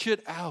 search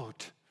it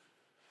out,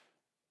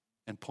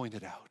 and point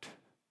it out,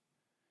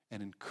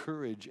 and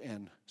encourage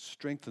and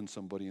strengthen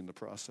somebody in the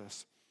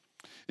process.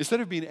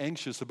 Instead of being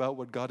anxious about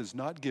what God is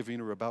not giving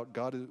or about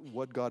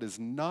what God is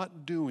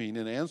not doing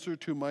in answer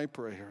to my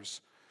prayers,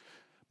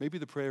 maybe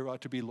the prayer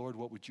ought to be, Lord,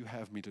 what would you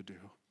have me to do?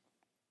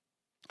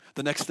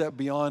 The next step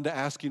beyond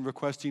asking,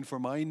 requesting for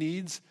my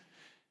needs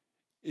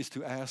is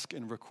to ask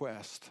and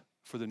request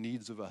for the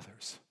needs of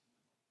others.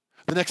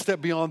 The next step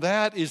beyond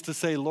that is to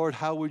say, Lord,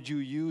 how would you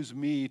use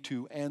me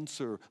to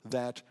answer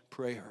that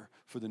prayer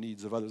for the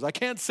needs of others? I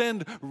can't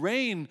send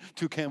rain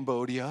to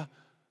Cambodia,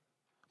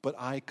 but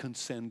I can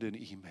send an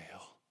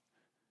email.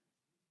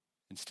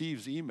 And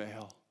Steve's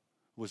email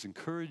was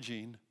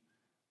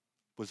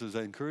as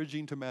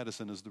encouraging to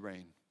Madison as the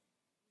rain.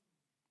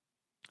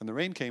 And the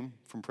rain came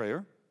from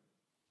prayer,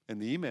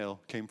 and the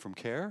email came from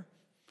care,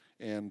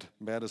 and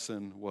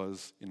Madison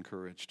was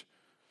encouraged.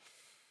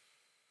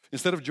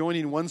 Instead of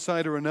joining one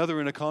side or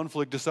another in a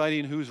conflict,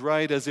 deciding who's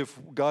right as if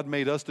God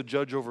made us to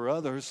judge over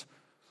others,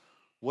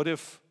 what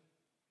if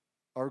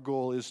our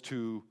goal is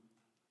to,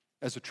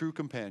 as a true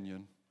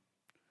companion,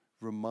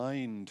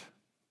 remind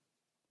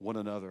one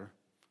another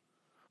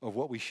of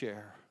what we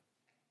share,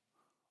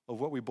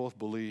 of what we both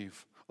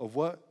believe, of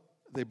what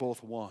they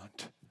both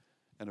want,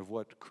 and of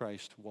what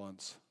Christ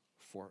wants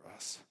for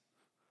us.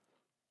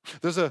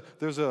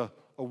 There's a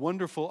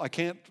wonderful, I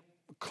can't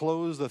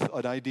close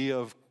an idea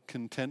of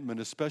contentment,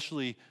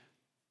 especially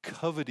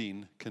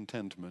coveting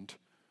contentment,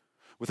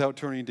 without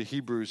turning to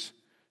Hebrews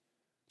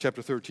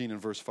chapter 13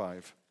 and verse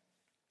 5.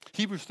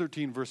 Hebrews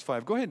 13, verse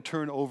 5. Go ahead and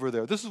turn over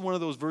there. This is one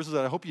of those verses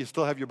that I hope you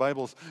still have your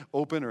Bibles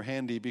open or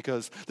handy,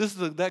 because this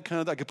is that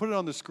kind of, I could put it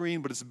on the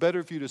screen, but it's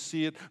better for you to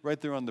see it right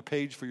there on the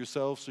page for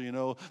yourself, so you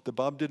know that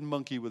Bob didn't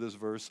monkey with this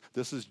verse.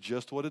 This is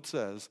just what it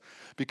says,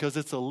 because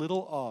it's a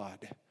little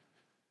odd,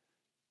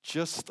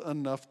 just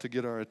enough to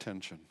get our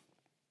attention.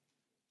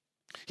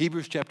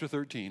 Hebrews chapter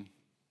 13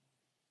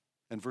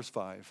 and verse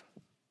 5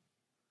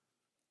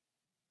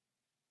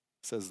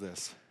 says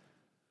this: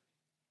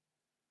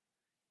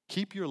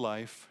 keep your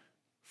life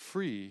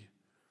free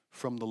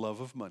from the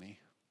love of money.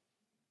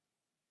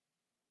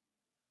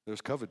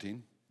 There's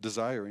coveting,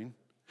 desiring,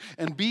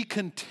 and be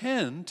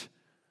content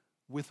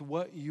with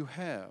what you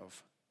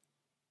have.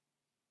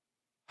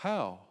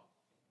 How?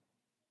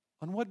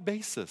 On what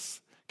basis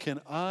can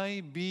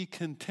I be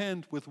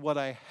content with what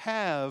I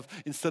have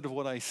instead of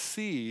what I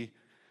see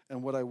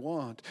and what I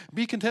want?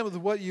 Be content with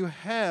what you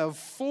have,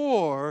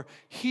 for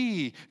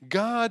He,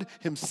 God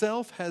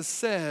Himself, has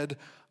said,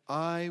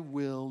 I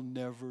will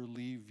never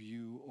leave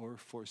you or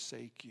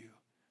forsake you.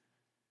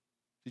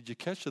 Did you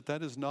catch that?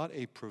 That is not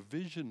a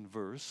provision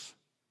verse,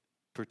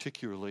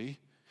 particularly.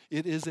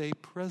 It is a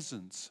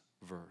presence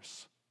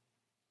verse.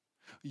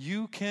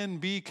 You can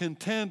be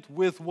content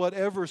with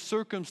whatever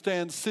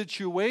circumstance,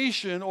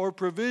 situation, or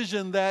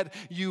provision that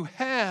you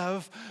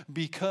have,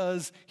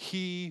 because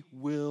He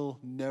will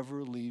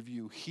never leave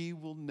you. He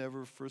will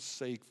never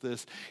forsake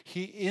this.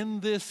 In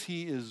this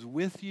He is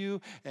with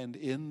you, and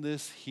in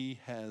this He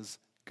has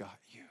got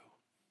you.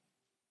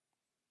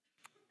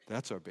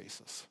 That's our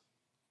basis.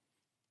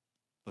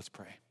 Let's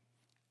pray.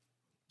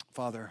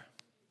 Father,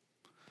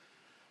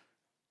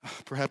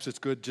 perhaps it's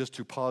good just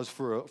to pause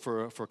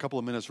for a couple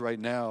of minutes right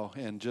now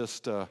and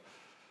just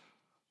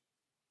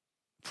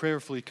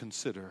prayerfully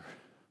consider,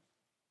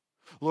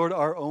 Lord,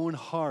 our own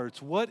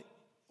hearts. What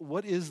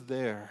is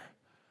there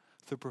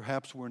that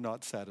perhaps we're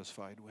not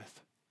satisfied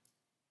with?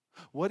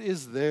 What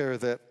is there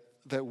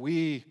that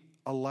we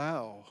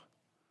allow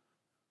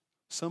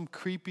some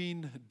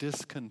creeping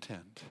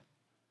discontent,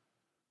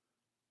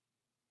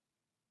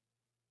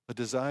 a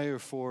desire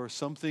for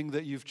something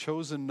that you've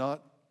chosen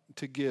not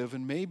to give,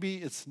 and maybe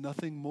it's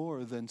nothing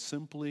more than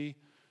simply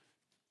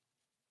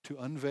to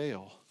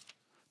unveil,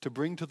 to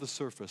bring to the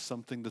surface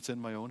something that's in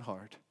my own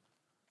heart,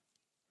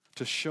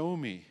 to show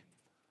me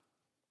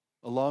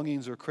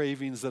longings or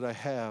cravings that I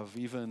have,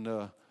 even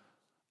a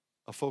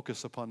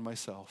focus upon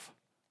myself.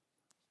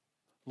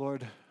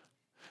 Lord,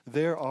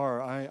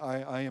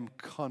 I am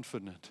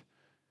confident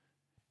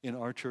in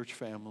our church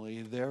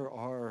family, there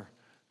are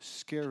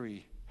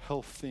scary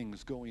health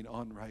things going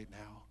on right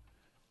now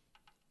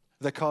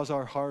that cause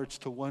our hearts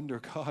to wonder,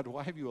 God,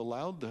 why have you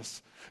allowed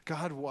this?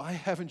 God, why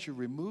haven't you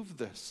removed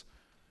this?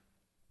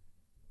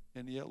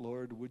 And yet,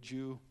 Lord, would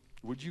you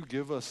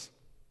give us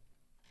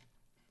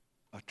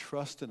a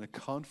trust and a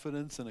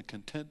confidence and a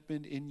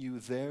contentment in you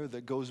there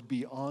that goes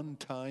beyond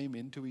time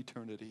into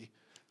eternity,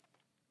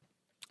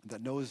 that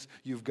knows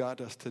you've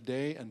got us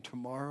today and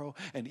tomorrow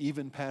and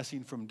even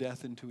passing from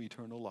death into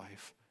eternal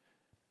life,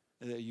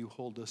 and that you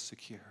hold us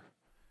secure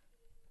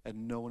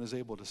and no one is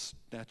able to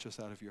snatch us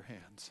out of your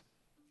hands.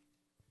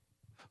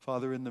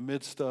 Father, in the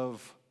midst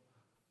of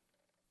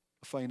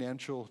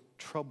financial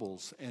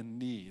troubles and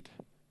need,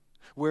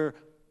 where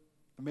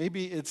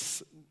maybe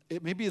it's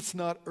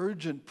not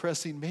urgent,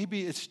 pressing,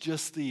 maybe it's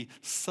just the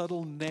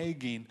subtle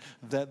nagging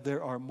that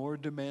there are more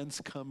demands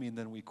coming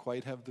than we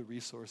quite have the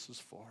resources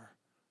for.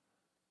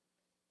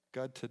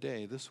 God,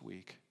 today, this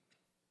week,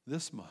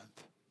 this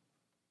month,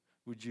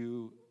 would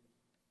you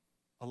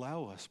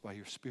allow us by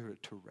your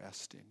Spirit to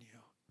rest in you?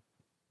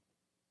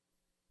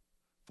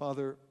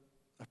 Father,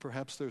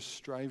 perhaps there's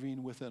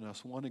striving within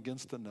us, one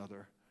against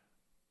another.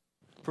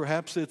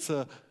 Perhaps it's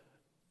out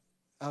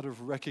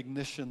of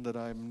recognition that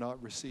I'm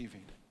not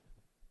receiving.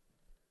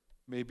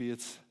 Maybe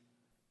it's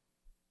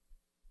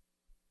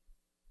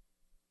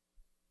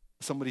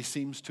somebody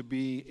seems to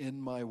be in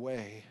my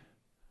way.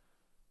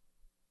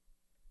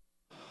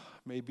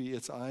 Maybe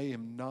it's I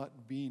am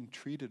not being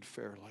treated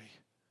fairly.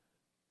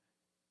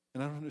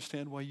 And I don't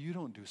understand why you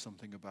don't do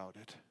something about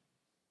it.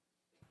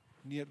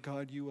 And yet,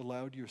 God, you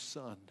allowed your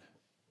Son,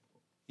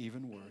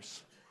 even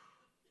worse.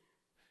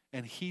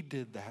 And he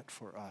did that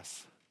for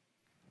us.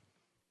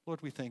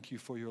 Lord, we thank you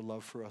for your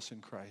love for us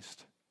in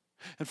Christ.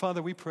 And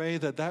Father, we pray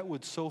that that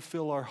would so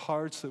fill our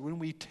hearts that when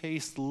we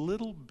taste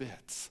little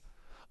bits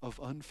of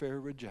unfair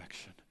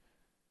rejection,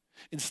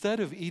 instead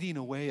of eating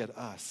away at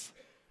us,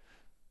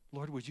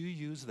 Lord, would you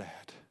use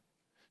that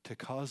to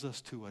cause us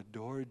to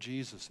adore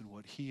Jesus and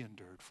what he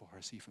endured for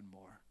us even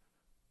more?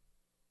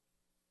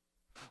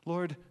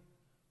 Lord,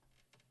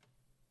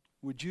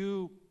 would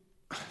you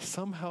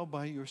somehow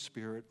by your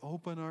Spirit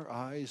open our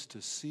eyes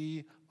to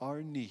see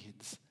our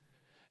needs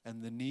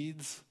and the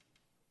needs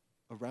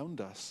around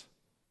us?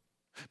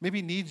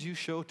 Maybe needs you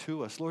show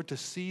to us, Lord, to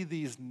see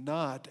these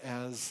not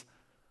as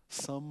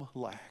some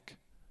lack,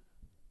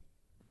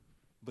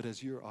 but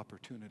as your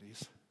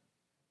opportunities.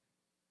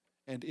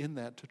 And in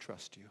that to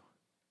trust you.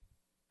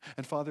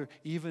 And Father,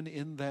 even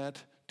in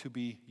that to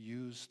be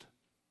used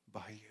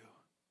by you.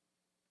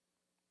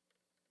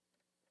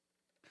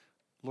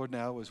 Lord,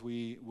 now as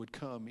we would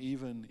come,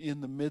 even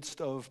in the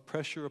midst of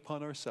pressure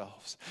upon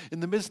ourselves, in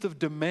the midst of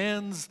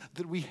demands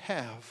that we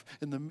have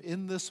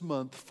in this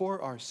month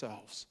for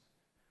ourselves,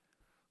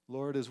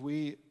 Lord, as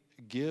we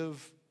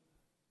give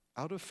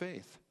out of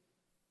faith,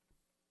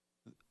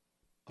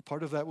 a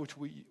part of that which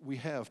we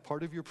have,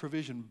 part of your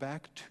provision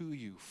back to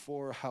you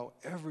for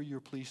however you're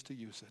pleased to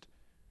use it,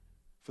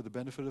 for the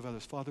benefit of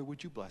others. Father,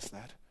 would you bless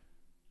that?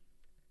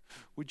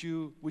 Would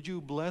you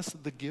bless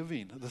the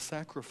giving, the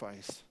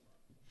sacrifice?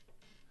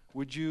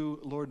 Would you,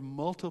 Lord,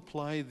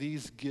 multiply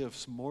these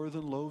gifts more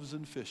than loaves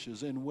and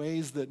fishes in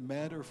ways that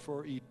matter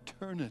for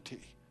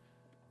eternity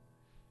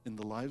in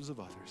the lives of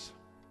others?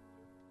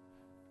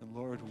 And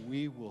Lord,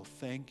 we will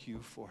thank you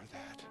for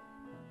that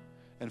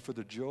and for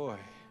the joy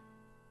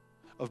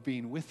of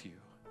being with you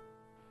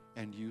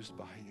and used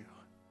by you.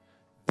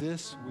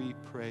 This we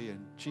pray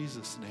in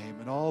Jesus' name.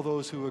 And all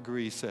those who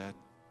agree said,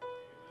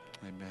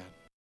 amen.